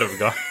 I would have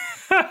gone.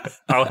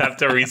 I'll have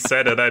to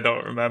reset it. I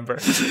don't remember.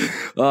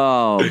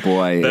 Oh,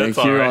 boy.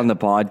 Here on the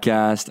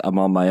podcast, I'm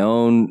on my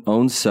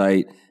own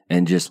site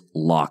and just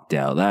locked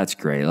out. That's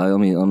great. Let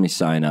me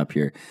sign up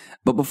here.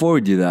 But before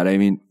we do that, I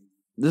mean,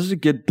 this is a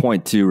good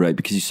point too, right?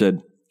 Because you said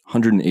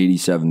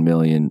 187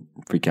 million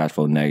free cash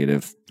flow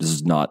negative. This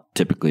is not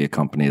typically a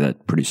company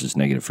that produces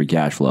negative free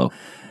cash flow.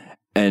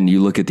 And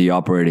you look at the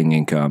operating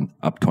income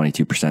up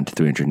 22% to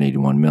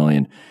 381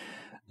 million.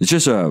 It's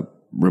just a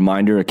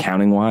reminder,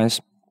 accounting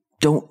wise,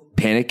 don't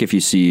panic if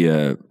you see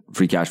a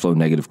free cash flow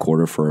negative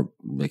quarter for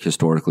like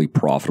historically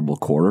profitable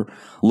quarter.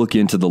 Look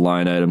into the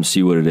line item,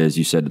 see what it is.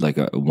 You said like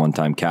a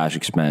one-time cash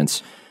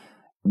expense.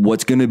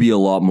 What's going to be a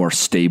lot more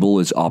stable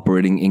is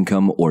operating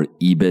income or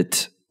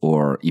EBIT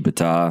or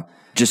EBITDA.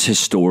 Just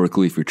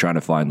historically, if you're trying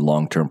to find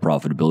long-term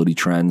profitability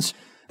trends,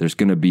 there's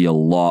going to be a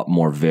lot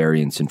more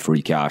variance in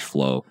free cash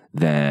flow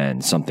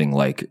than something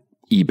like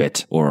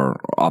EBIT or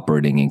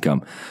operating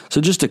income.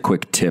 So just a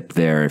quick tip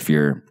there if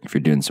you're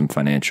doing some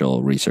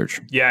financial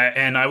research. Yeah,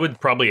 and I would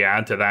probably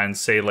add to that and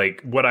say,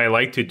 like, what I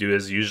like to do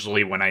is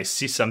usually when I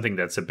see something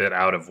that's a bit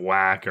out of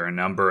whack or a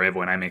number,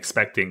 when I'm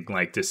expecting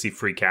like to see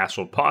free cash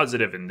flow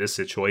positive in this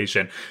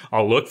situation,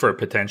 I'll look for a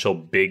potential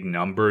big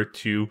number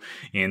too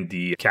in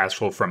the cash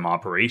flow from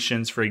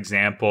operations, for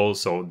example.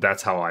 So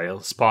that's how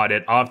I'll spot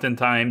it.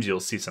 Oftentimes you'll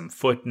see some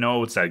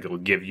footnotes that will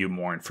give you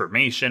more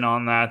information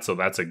on that. So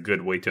that's a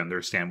good way to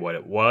understand what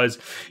it was.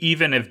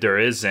 Even if there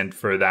isn't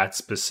for that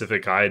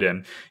specific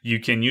item, you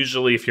can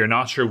usually, if you're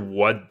not sure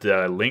what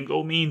the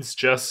lingo means,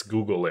 just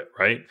Google it,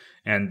 right?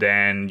 And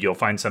then you'll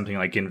find something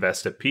like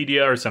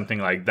Investopedia or something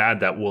like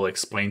that that will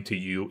explain to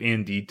you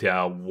in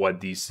detail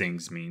what these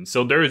things mean.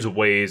 So there's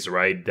ways,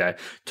 right, that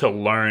to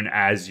learn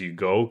as you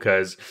go.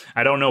 Because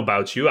I don't know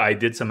about you, I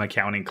did some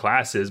accounting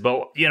classes,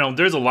 but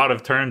there's a lot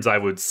of terms I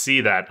would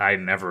see that I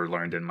never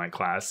learned in my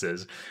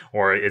classes,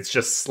 or it's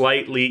just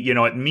slightly,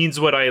 it means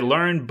what I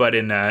learned, but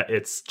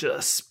it's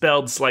just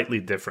spelled slightly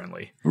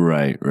differently.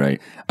 Right.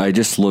 I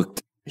just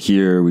looked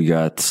here. We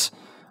got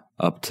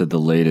up to the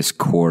latest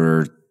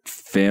quarter.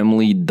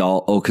 Family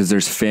Dollar. Oh, because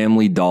there's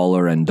Family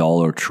Dollar and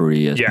Dollar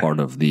Tree as part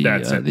of the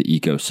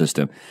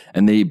ecosystem,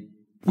 and they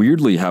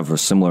weirdly have a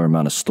similar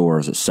amount of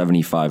stores at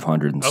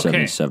 7,500 and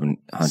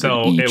 7,700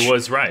 so each. It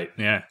was right,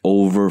 yeah.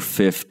 Over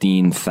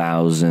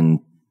 15,000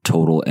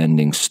 total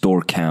ending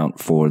store count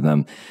for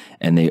them,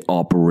 and they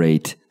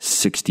operate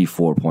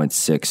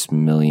 64.6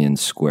 million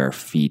square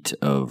feet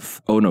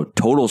of. Oh no,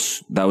 total.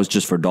 That was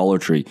just for Dollar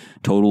Tree.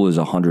 Total is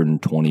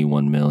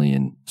 121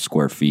 million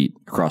square feet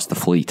across the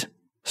fleet.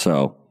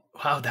 So.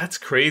 Wow, that's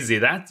crazy.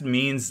 That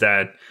means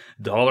that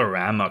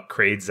Dollarama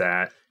trades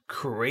at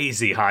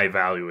crazy high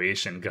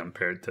valuation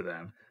compared to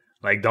them.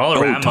 Like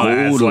Dollarama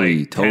has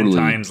like 10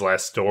 times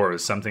less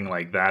stores, something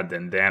like that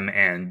than them.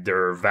 And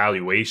their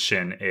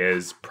valuation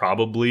is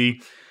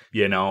probably,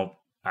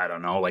 I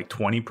don't know, like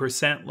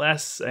 20%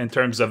 less in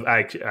terms of,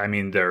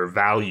 their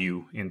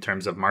value in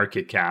terms of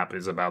market cap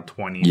is about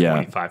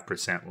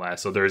 25%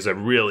 less. So there's a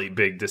really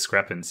big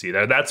discrepancy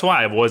there. That's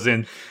why I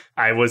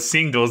was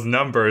seeing those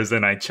numbers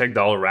and I checked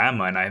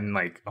Dollarama and I'm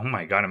like, oh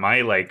my God, am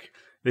I like,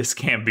 this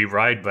can't be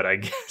right, but I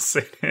guess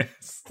it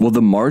is. Well,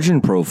 the margin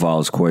profile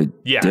is quite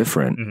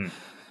different. Mm-hmm.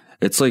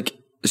 It's like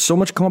so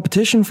much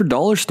competition for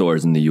dollar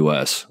stores in the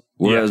US,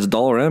 whereas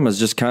Dollarama is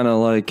just kind of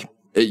like,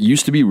 it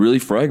used to be really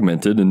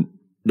fragmented, and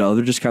now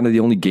they're just kind of the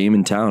only game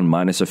in town,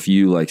 minus a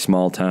few like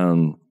small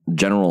town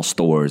general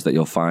stores that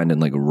you'll find in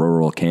like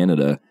rural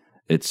Canada.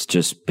 It's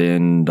just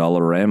been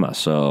Dollarama.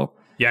 So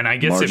yeah, and I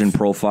guess margin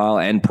profile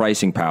and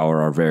pricing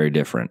power are very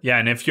different. Yeah,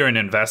 and if you're an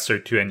investor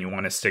too and you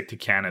want to stick to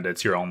Canada,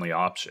 it's your only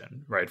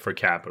option, right, for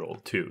capital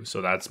too.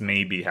 So that's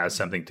maybe has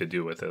something to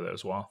do with it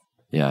as well.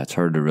 Yeah, it's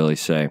hard to really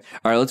say.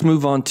 All right, let's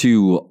move on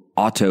to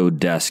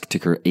Autodesk,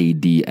 ticker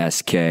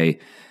ADSK.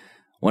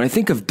 When I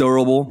think of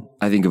durable,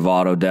 I think of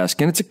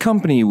Autodesk, and it's a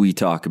company we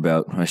talk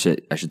about. I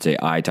should say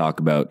I talk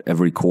about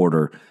every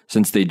quarter,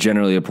 since they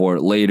generally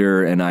report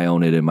later, and I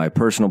own it in my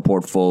personal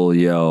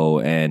portfolio,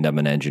 and I'm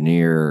an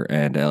engineer,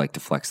 and I like to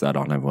flex that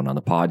on everyone on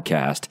the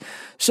podcast.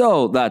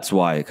 So that's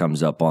why it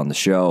comes up on the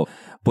show.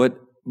 But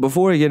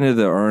before I get into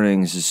the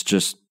earnings,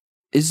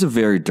 it's a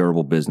very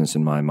durable business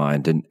in my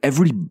mind, and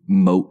every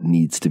moat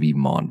needs to be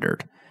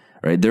monitored.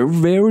 Right, there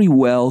very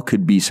well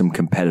could be some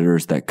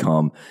competitors that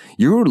come.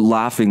 You're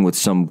laughing with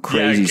some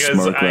crazy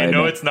smirk right now. I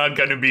know it's not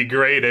going to be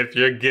great if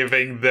you're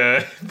giving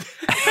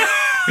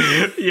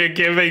you're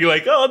giving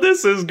like, oh,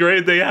 this is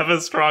great. They have a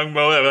strong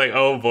moat. I'm like,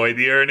 oh boy,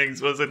 the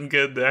earnings wasn't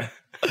good there.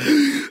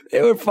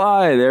 They were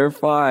fine.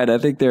 I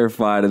think they were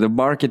fine. And the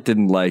market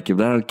didn't like it,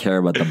 but I don't care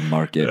about the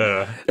market.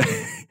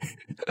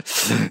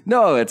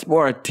 No, it's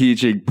more a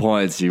teaching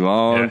point,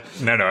 Simon.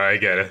 Yeah. No, I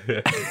get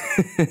it.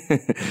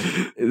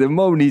 The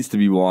moat needs to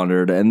be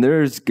monitored, and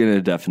there's going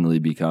to definitely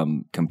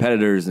become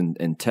competitors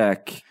in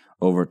tech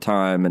over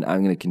time, and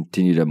I'm going to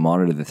continue to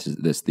monitor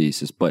this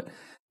thesis. But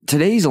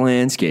today's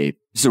landscape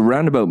is a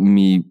roundabout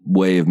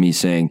way of me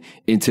saying,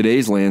 in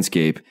today's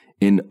landscape,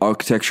 in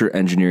architecture,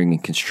 engineering,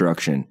 and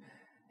construction,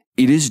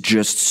 it is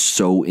just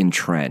so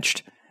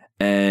entrenched.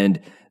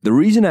 And the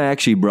reason I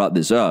actually brought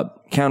this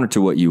up, counter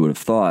to what you would have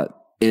thought,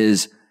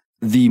 is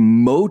the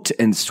moat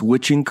and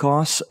switching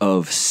costs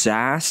of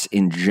SaaS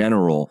in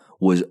general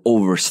was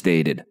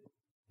overstated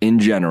in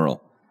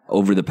general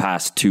over the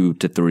past 2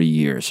 to 3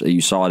 years.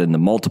 You saw it in the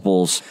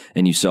multiples,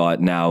 and you saw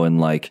it now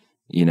in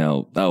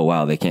oh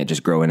wow, they can't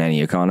just grow in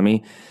any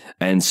economy.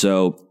 And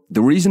so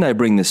the reason I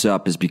bring this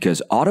up is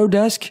because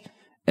Autodesk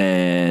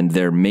and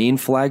their main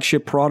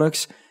flagship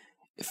products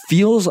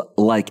feels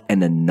like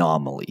an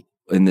anomaly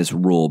in this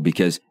rule,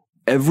 because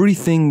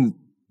everything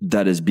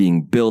that is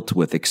being built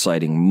with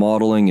exciting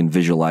modeling and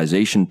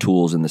visualization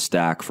tools in the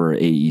stack for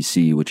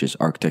AEC, which is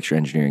architecture,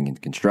 engineering,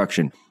 and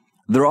construction,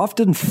 they're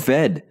often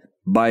fed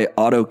by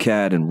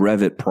AutoCAD and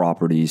Revit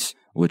properties,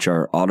 which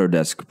are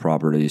Autodesk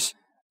properties.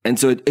 And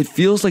so it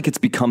feels like it's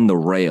become the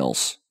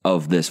rails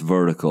of this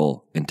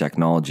vertical in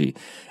technology.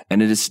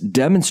 And it is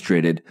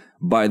demonstrated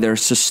by their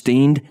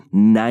sustained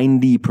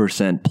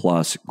 90%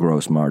 plus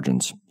gross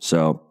margins.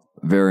 So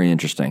very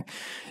interesting.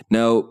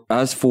 Now,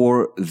 as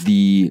for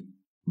the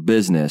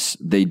business,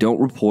 they don't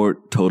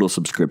report total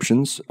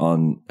subscriptions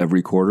on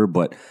every quarter,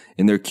 but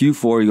in their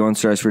Q4, you go on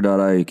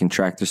stratosphere.io, you can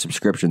track their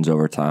subscriptions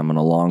over time on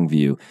a long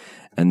view.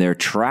 And they're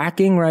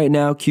tracking right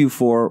now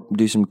Q4,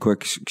 do some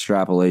quick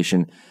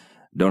extrapolation.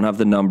 Don't have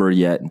the number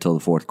yet until the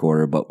fourth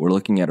quarter, but we're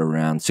looking at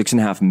around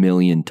 6.5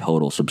 million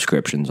total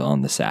subscriptions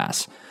on the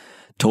SaaS.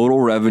 Total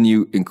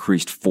revenue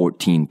increased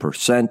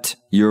 14%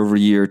 year over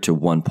year to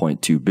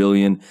 1.2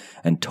 billion,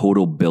 and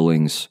total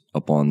billings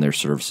upon their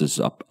services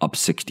up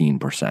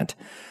 16%.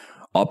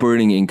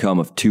 Operating income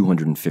of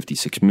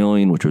 256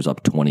 million, which was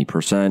up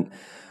 20%.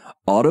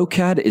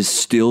 AutoCAD is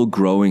still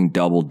growing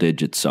double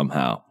digits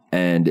somehow,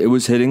 and it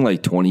was hitting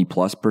like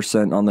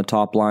 20+% on the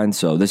top line.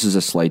 So this is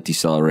a slight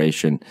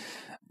deceleration.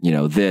 You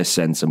know, this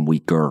and some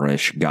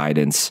weaker-ish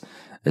guidance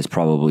is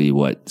probably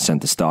what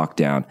sent the stock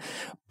down.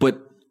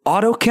 But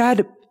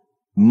AutoCAD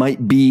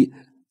might be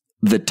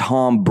the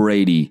Tom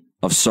Brady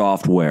of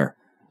software.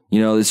 You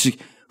know, this is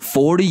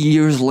 40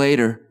 years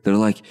later, they're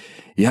like,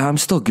 yeah, I'm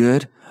still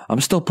good. I'm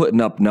still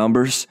putting up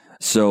numbers.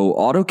 So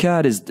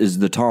AutoCAD is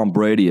the Tom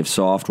Brady of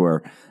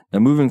software.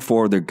 And moving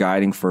forward, they're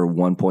guiding for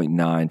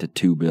 1.9 to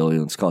 2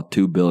 billion. Let's call it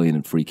 2 billion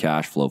in free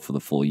cash flow for the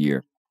full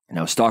year.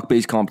 Now,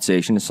 stock-based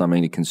compensation is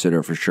something to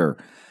consider for sure.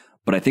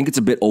 But I think it's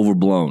a bit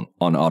overblown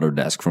on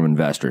Autodesk from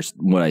investors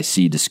when I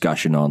see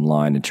discussion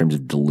online in terms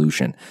of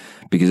dilution.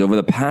 Because over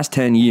the past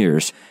 10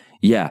 years,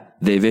 yeah,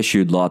 they've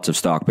issued lots of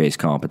stock-based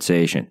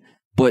compensation.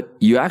 But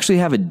you actually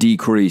have a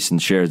decrease in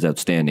shares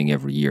outstanding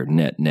every year,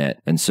 net.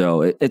 And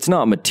so it's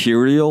not a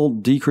material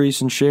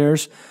decrease in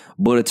shares,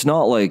 but it's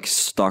not like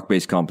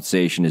stock-based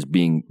compensation is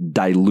being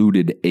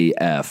diluted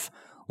AF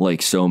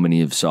like so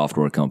many of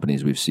software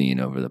companies we've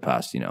seen over the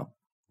past,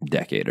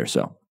 decade or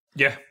so.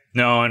 Yeah.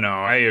 No,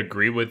 I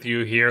agree with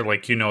you here.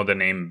 Like, you know the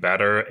name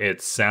better.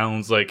 It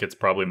sounds like it's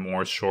probably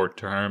more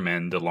short-term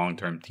and the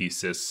long-term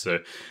thesis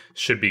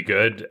should be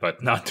good,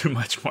 but not too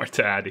much more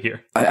to add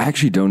here. I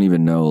actually don't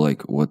even know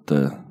like what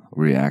the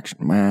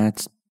reaction,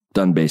 it's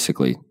done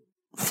basically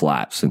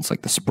flat since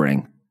like the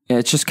spring. Yeah,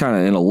 it's just kind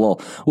of in a lull,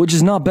 which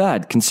is not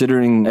bad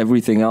considering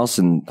everything else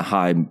in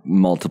high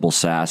multiple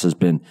SaaS has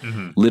been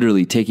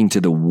literally taking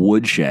to the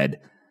woodshed.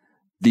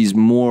 These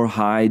more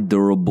high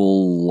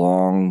durable,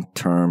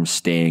 long-term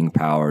staying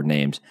power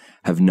names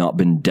have not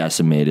been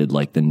decimated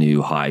like the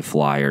new high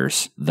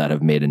flyers that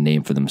have made a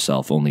name for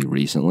themselves only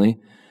recently.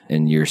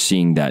 And you're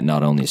seeing that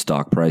not only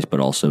stock price, but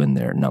also in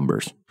their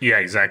numbers. Yeah,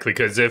 exactly.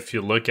 Because if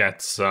you look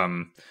at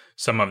some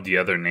of the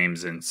other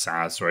names in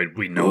SaaS, right,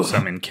 we know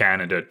some in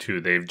Canada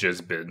too, they've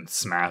just been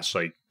smashed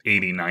like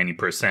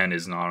 80-90%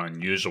 is not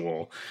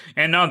unusual.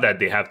 And not that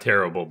they have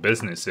terrible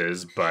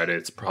businesses, but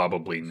it's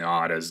probably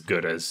not as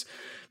good as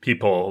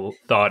people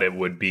thought it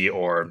would be,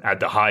 or at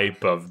the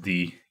hype of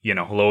the,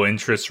 low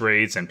interest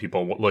rates and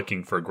people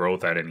looking for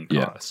growth at any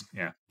cost.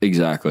 Yeah,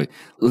 exactly.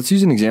 Let's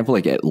use an example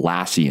like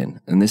Atlassian.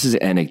 And this is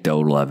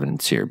anecdotal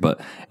evidence here, but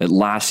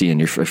Atlassian,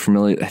 you're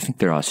familiar, I think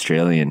they're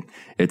Australian.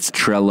 It's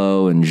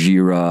Trello and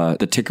Jira.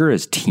 The ticker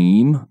is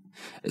TEAM.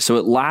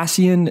 So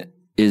Atlassian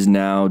is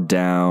now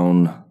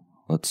down,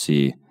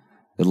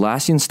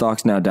 Atlassian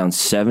stock's now down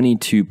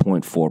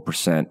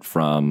 72.4%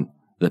 from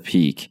the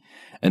peak.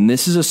 And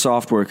this is a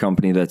software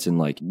company that's in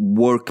like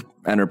work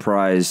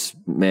enterprise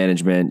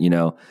management,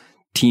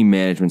 team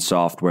management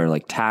software,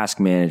 like task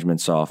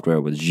management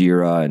software with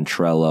Jira and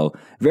Trello.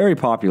 Very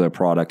popular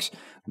products,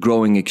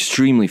 growing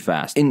extremely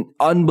fast. In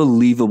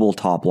unbelievable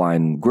top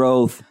line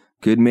growth,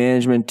 good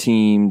management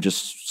team,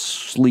 just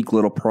sleek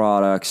little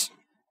products.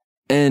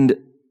 And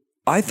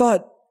I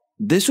thought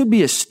this would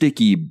be a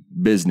sticky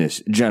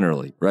business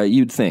generally, right?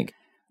 You'd think,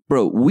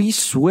 bro, we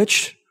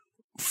switched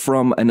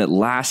from an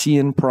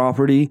Atlassian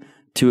property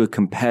to a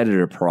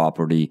competitor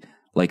property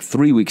like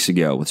 3 weeks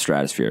ago with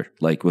Stratosphere,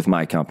 like with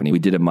my company. We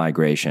did a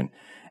migration.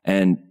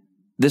 And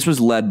this was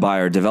led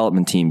by our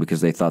development team because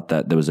they thought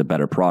that there was a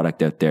better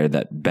product out there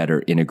that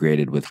better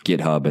integrated with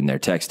GitHub and their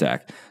tech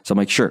stack. So I'm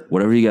like, sure,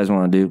 whatever you guys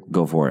want to do,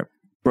 go for it.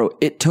 Bro,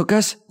 it took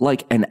us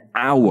like an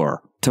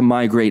hour to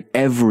migrate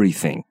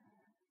everything.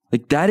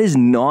 Like that is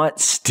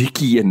not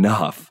sticky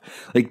enough.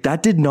 Like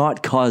that did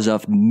not cause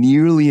us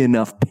nearly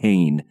enough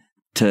pain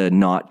to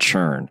not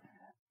churn.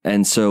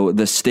 And so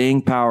the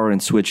staying power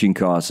and switching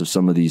costs of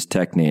some of these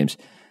tech names,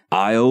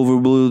 I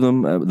overblew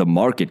them. The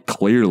market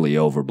clearly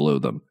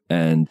overblew them.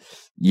 And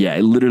yeah,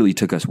 it literally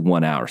took us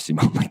 1 hour.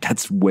 Simon, like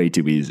that's way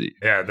too easy.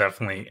 Yeah,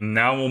 definitely.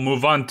 Now we'll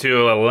move on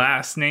to a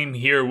last name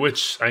here,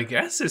 which I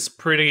guess is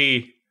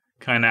pretty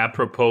kind of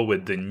apropos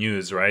with the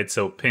news, right?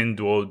 So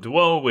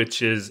Pinduoduo,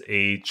 which is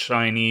a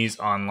Chinese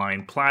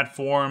online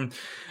platform,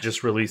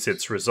 just released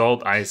its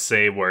result. I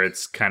say where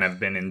it's kind of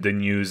been in the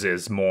news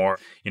is more,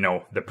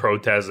 the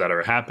protests that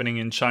are happening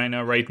in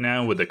China right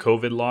now with the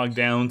COVID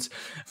lockdowns.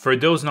 For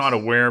those not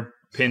aware,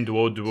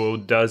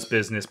 Pinduoduo does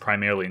business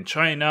primarily in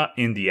China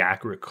in the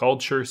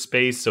agriculture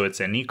space. So it's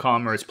an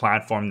e-commerce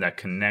platform that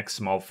connects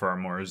small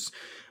farmers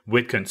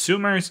with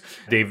consumers.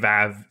 They've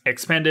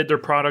expanded their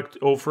product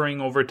offering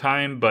over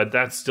time, but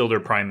that's still their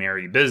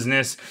primary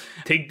business.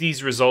 Take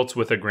these results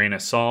with a grain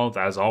of salt,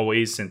 as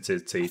always, since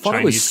it's a Chinese... I thought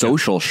it was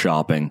social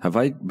shopping. Have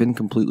I been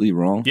completely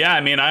wrong? Yeah,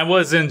 I mean, I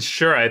wasn't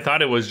sure. I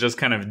thought it was just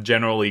kind of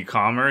general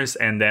e-commerce,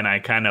 and then I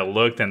kind of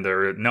looked, and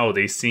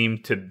they seem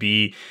to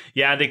be...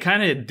 Yeah, they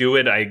kind of do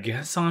it, I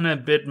guess, on a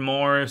bit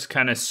more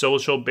kind of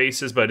social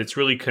basis, but it's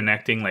really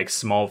connecting like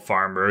small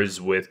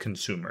farmers with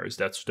consumers.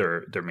 That's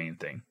their main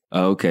thing.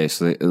 Okay,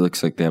 so it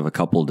looks like they have a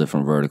couple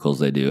different verticals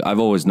they do. I've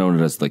always known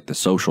it as like the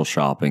social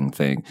shopping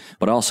thing,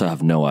 but I also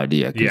have no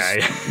idea. Yeah.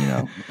 You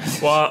know.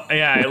 Well,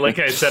 yeah, like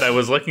I said, I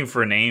was looking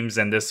for names,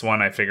 and this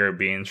one I figured would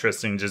be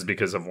interesting just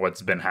because of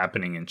what's been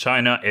happening in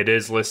China. It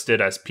is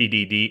listed as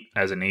PDD,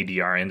 as an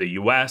ADR in the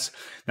US.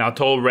 Now,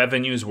 total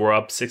revenues were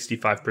up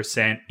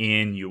 65%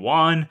 in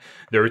yuan.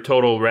 Their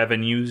total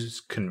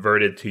revenues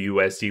converted to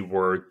USD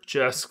were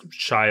just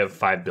shy of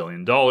 $5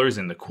 billion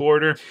in the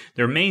quarter.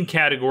 Their main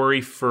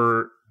category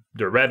for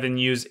their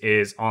revenues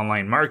is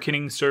online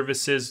marketing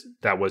services.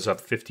 That was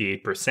up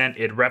 58%.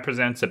 It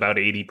represents about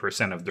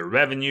 80% of their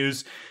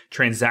revenues.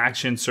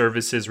 Transaction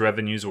services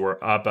revenues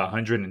were up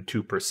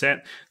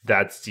 102%.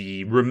 That's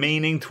the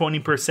remaining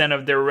 20%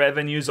 of their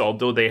revenues,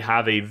 although they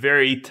have a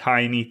very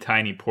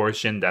tiny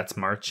portion that's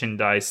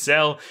merchandise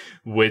sale,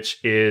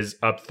 which is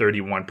up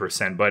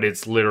 31%, but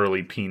it's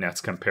literally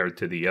peanuts compared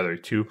to the other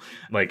two.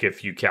 Like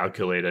if you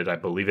calculate it, I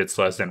believe it's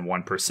less than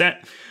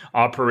 1%.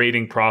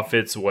 Operating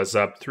profits was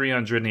up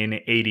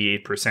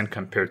 388%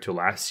 compared to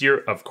last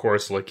year. Of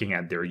course, looking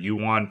at their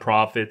yuan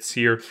profits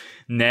here,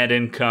 net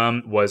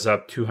income was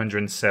up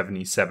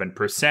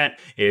 277%.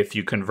 If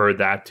you convert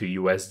that to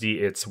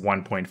USD, it's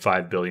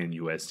 1.5 billion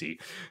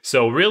USD.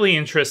 So really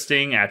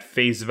interesting at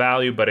face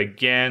value. But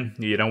again,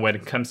 when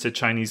it comes to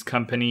Chinese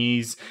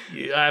companies,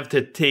 you have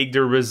to take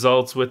their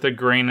results with a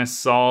grain of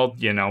salt,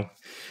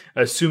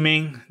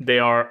 Assuming they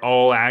are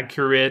all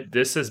accurate.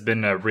 This has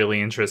been a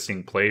really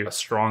interesting play, a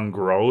strong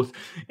growth.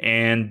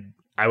 And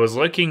I was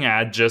looking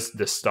at just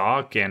the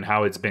stock and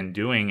how it's been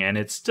doing, and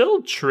it's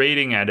still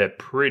trading at a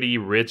pretty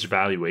rich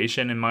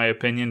valuation, in my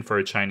opinion, for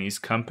a Chinese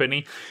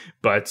company.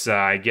 But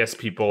I guess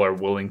people are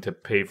willing to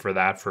pay for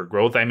that for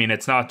growth. I mean,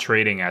 it's not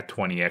trading at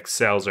 20x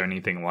sales or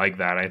anything like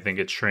that. I think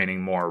it's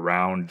trading more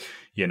around,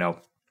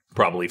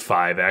 probably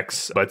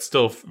 5x, but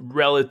still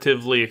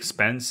relatively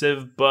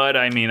expensive. But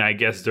I mean, I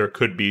guess there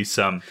could be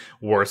some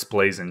worse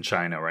plays in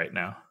China right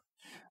now.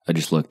 I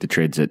just looked, the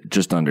trade's at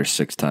just under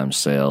 6 times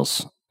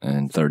sales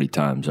and 30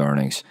 times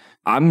earnings.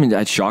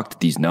 I'm shocked at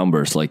these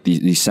numbers. Like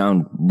these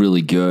sound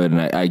really good.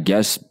 And I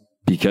guess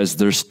because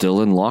they're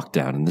still in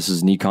lockdown and this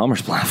is an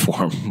e-commerce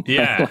platform.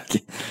 Yeah.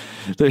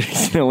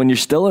 When you're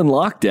still in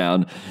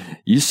lockdown,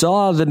 you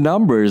saw the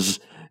numbers.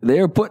 They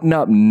are putting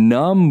up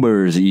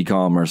numbers.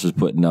 E-commerce is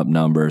putting up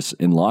numbers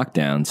in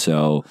lockdown.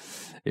 So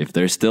if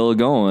they're still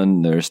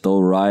going, they're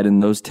still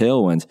riding those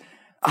tailwinds.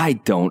 I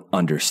don't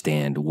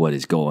understand what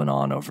is going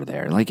on over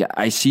there. Like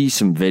I see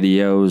some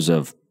videos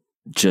of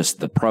just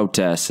the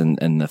protests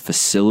and the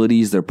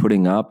facilities they're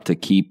putting up to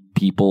keep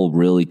people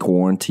really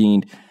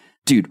quarantined.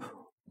 Dude,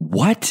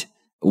 what?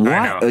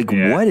 What?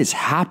 What is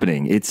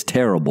happening? It's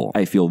terrible.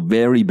 I feel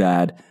very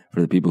bad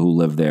for the people who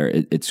live there.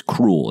 It's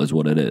cruel is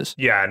what it is.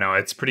 Yeah, no,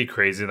 it's pretty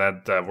crazy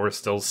that we're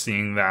still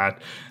seeing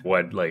that,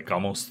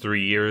 almost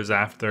 3 years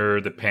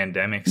after the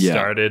pandemic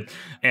started.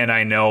 And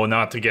I know,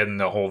 not to get in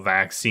the whole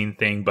vaccine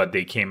thing, but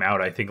they came out,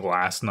 I think,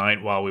 last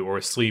night while we were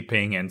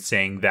sleeping and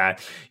saying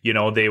that,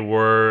 they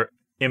were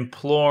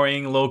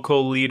imploring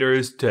local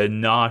leaders to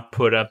not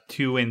put up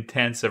too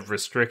intense of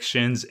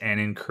restrictions and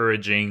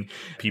encouraging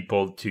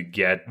people to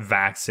get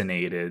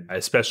vaccinated,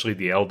 especially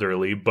the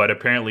elderly. But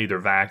apparently their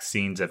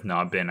vaccines have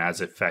not been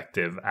as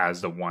effective as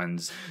the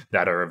ones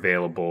that are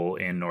available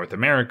in North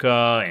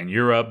America and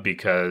Europe,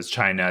 because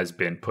China has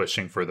been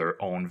pushing for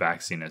their own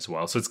vaccine as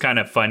well. So it's kind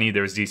of funny.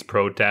 There's these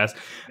protests.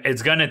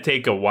 It's going to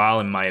take a while,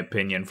 in my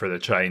opinion, for the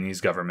Chinese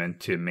government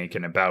to make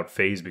an about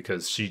face,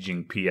 because Xi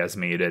Jinping has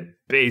made it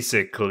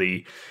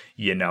basically,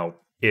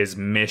 his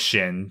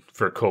mission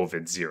for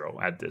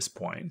COVID-0 at this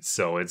point.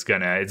 So it's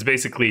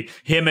basically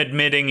him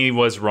admitting he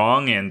was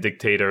wrong, and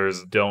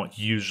dictators don't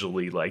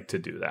usually like to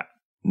do that.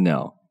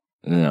 No,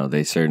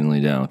 they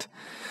certainly don't.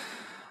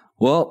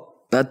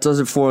 Well, that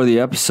does it for the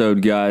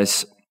episode,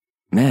 guys.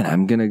 Man,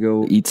 I'm going to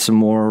go eat some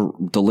more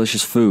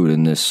delicious food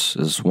in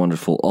this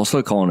wonderful... I'll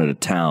start calling it a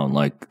town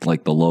like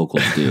the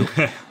locals do.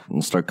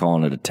 I'll start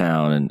calling it a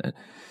town. And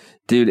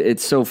dude,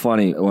 it's so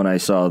funny when I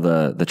saw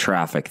the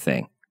traffic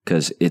thing,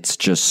 because it's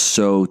just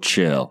so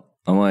chill.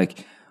 I'm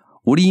like,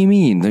 what do you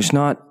mean? There's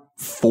not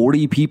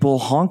 40 people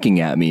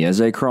honking at me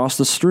as I cross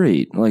the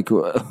street. Like,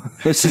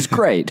 this is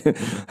great.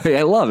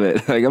 I love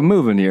it. Like, I'm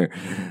moving here.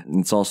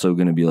 It's also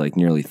going to be like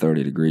nearly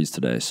 30 degrees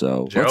today.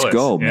 So Let's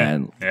go,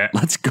 man. Yeah.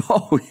 Let's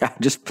go. Yeah,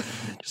 just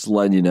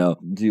letting you know.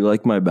 Do you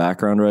like my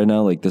background right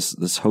now? Like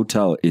this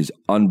hotel is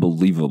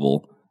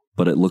unbelievable,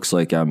 but it looks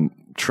like I'm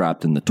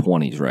trapped in the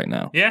 20s right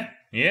now. Yeah.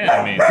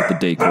 I mean, with the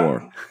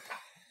decor.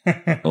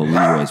 Oh,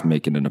 Leroy's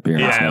making an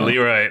appearance. Yeah, now.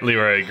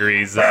 Leroy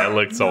agrees. It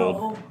looks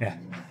old. Yeah.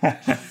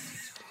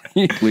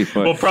 Leroy,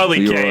 We'll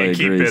probably Leroy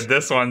keep agrees. it.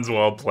 This one's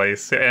well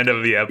placed. End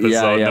of the episode.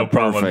 Yeah, no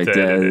problem perfect.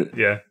 to edit it.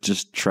 Yeah.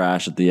 Just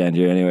trash at the end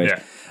here. Anyways, Yeah.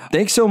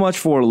 Thanks so much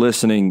for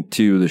listening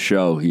to the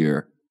show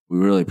here. We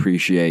really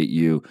appreciate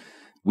you.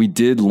 We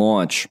did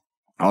launch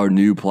our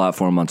new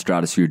platform on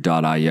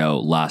stratosphere.io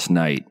last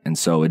night. And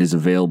so it is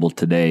available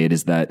today. It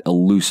is that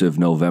elusive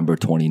November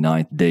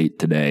 29th date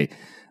today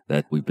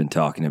that we've been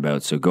talking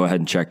about. So go ahead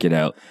and check it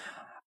out.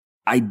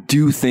 I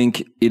do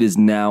think it is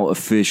now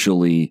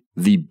officially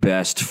the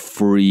best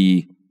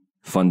free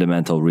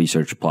fundamental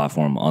research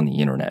platform on the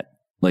internet.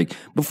 Like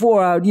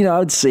before, I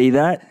would say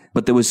that,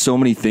 but there was so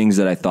many things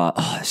that I thought,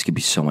 oh, this could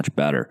be so much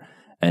better.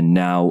 And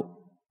now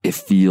it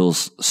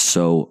feels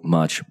so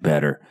much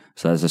better.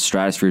 So that's a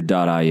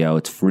stratosphere.io.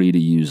 It's free to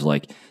use,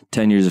 like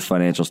 10 years of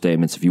financial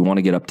statements. If you want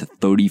to get up to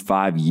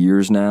 35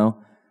 years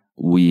now,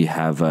 we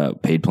have a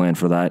paid plan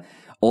for that.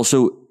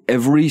 Also,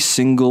 every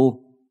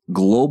single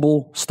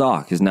global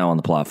stock is now on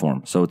the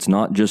platform. So it's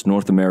not just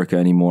North America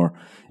anymore.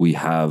 We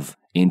have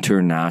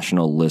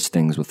international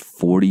listings with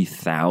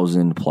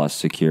 40,000 plus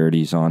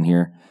securities on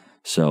here.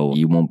 So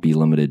you won't be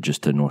limited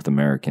just to North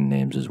American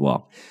names as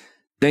well.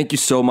 Thank you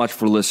so much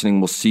for listening.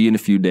 We'll see you in a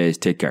few days.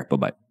 Take care.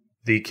 Bye-bye.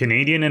 The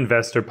Canadian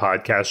Investor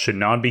Podcast should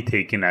not be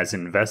taken as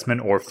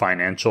investment or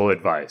financial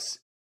advice.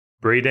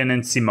 Braden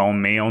and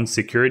Simone may own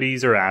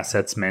securities or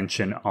assets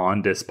mentioned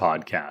on this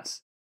podcast.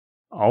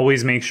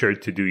 Always make sure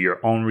to do your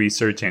own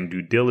research and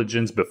due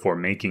diligence before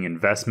making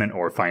investment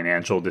or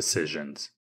financial decisions.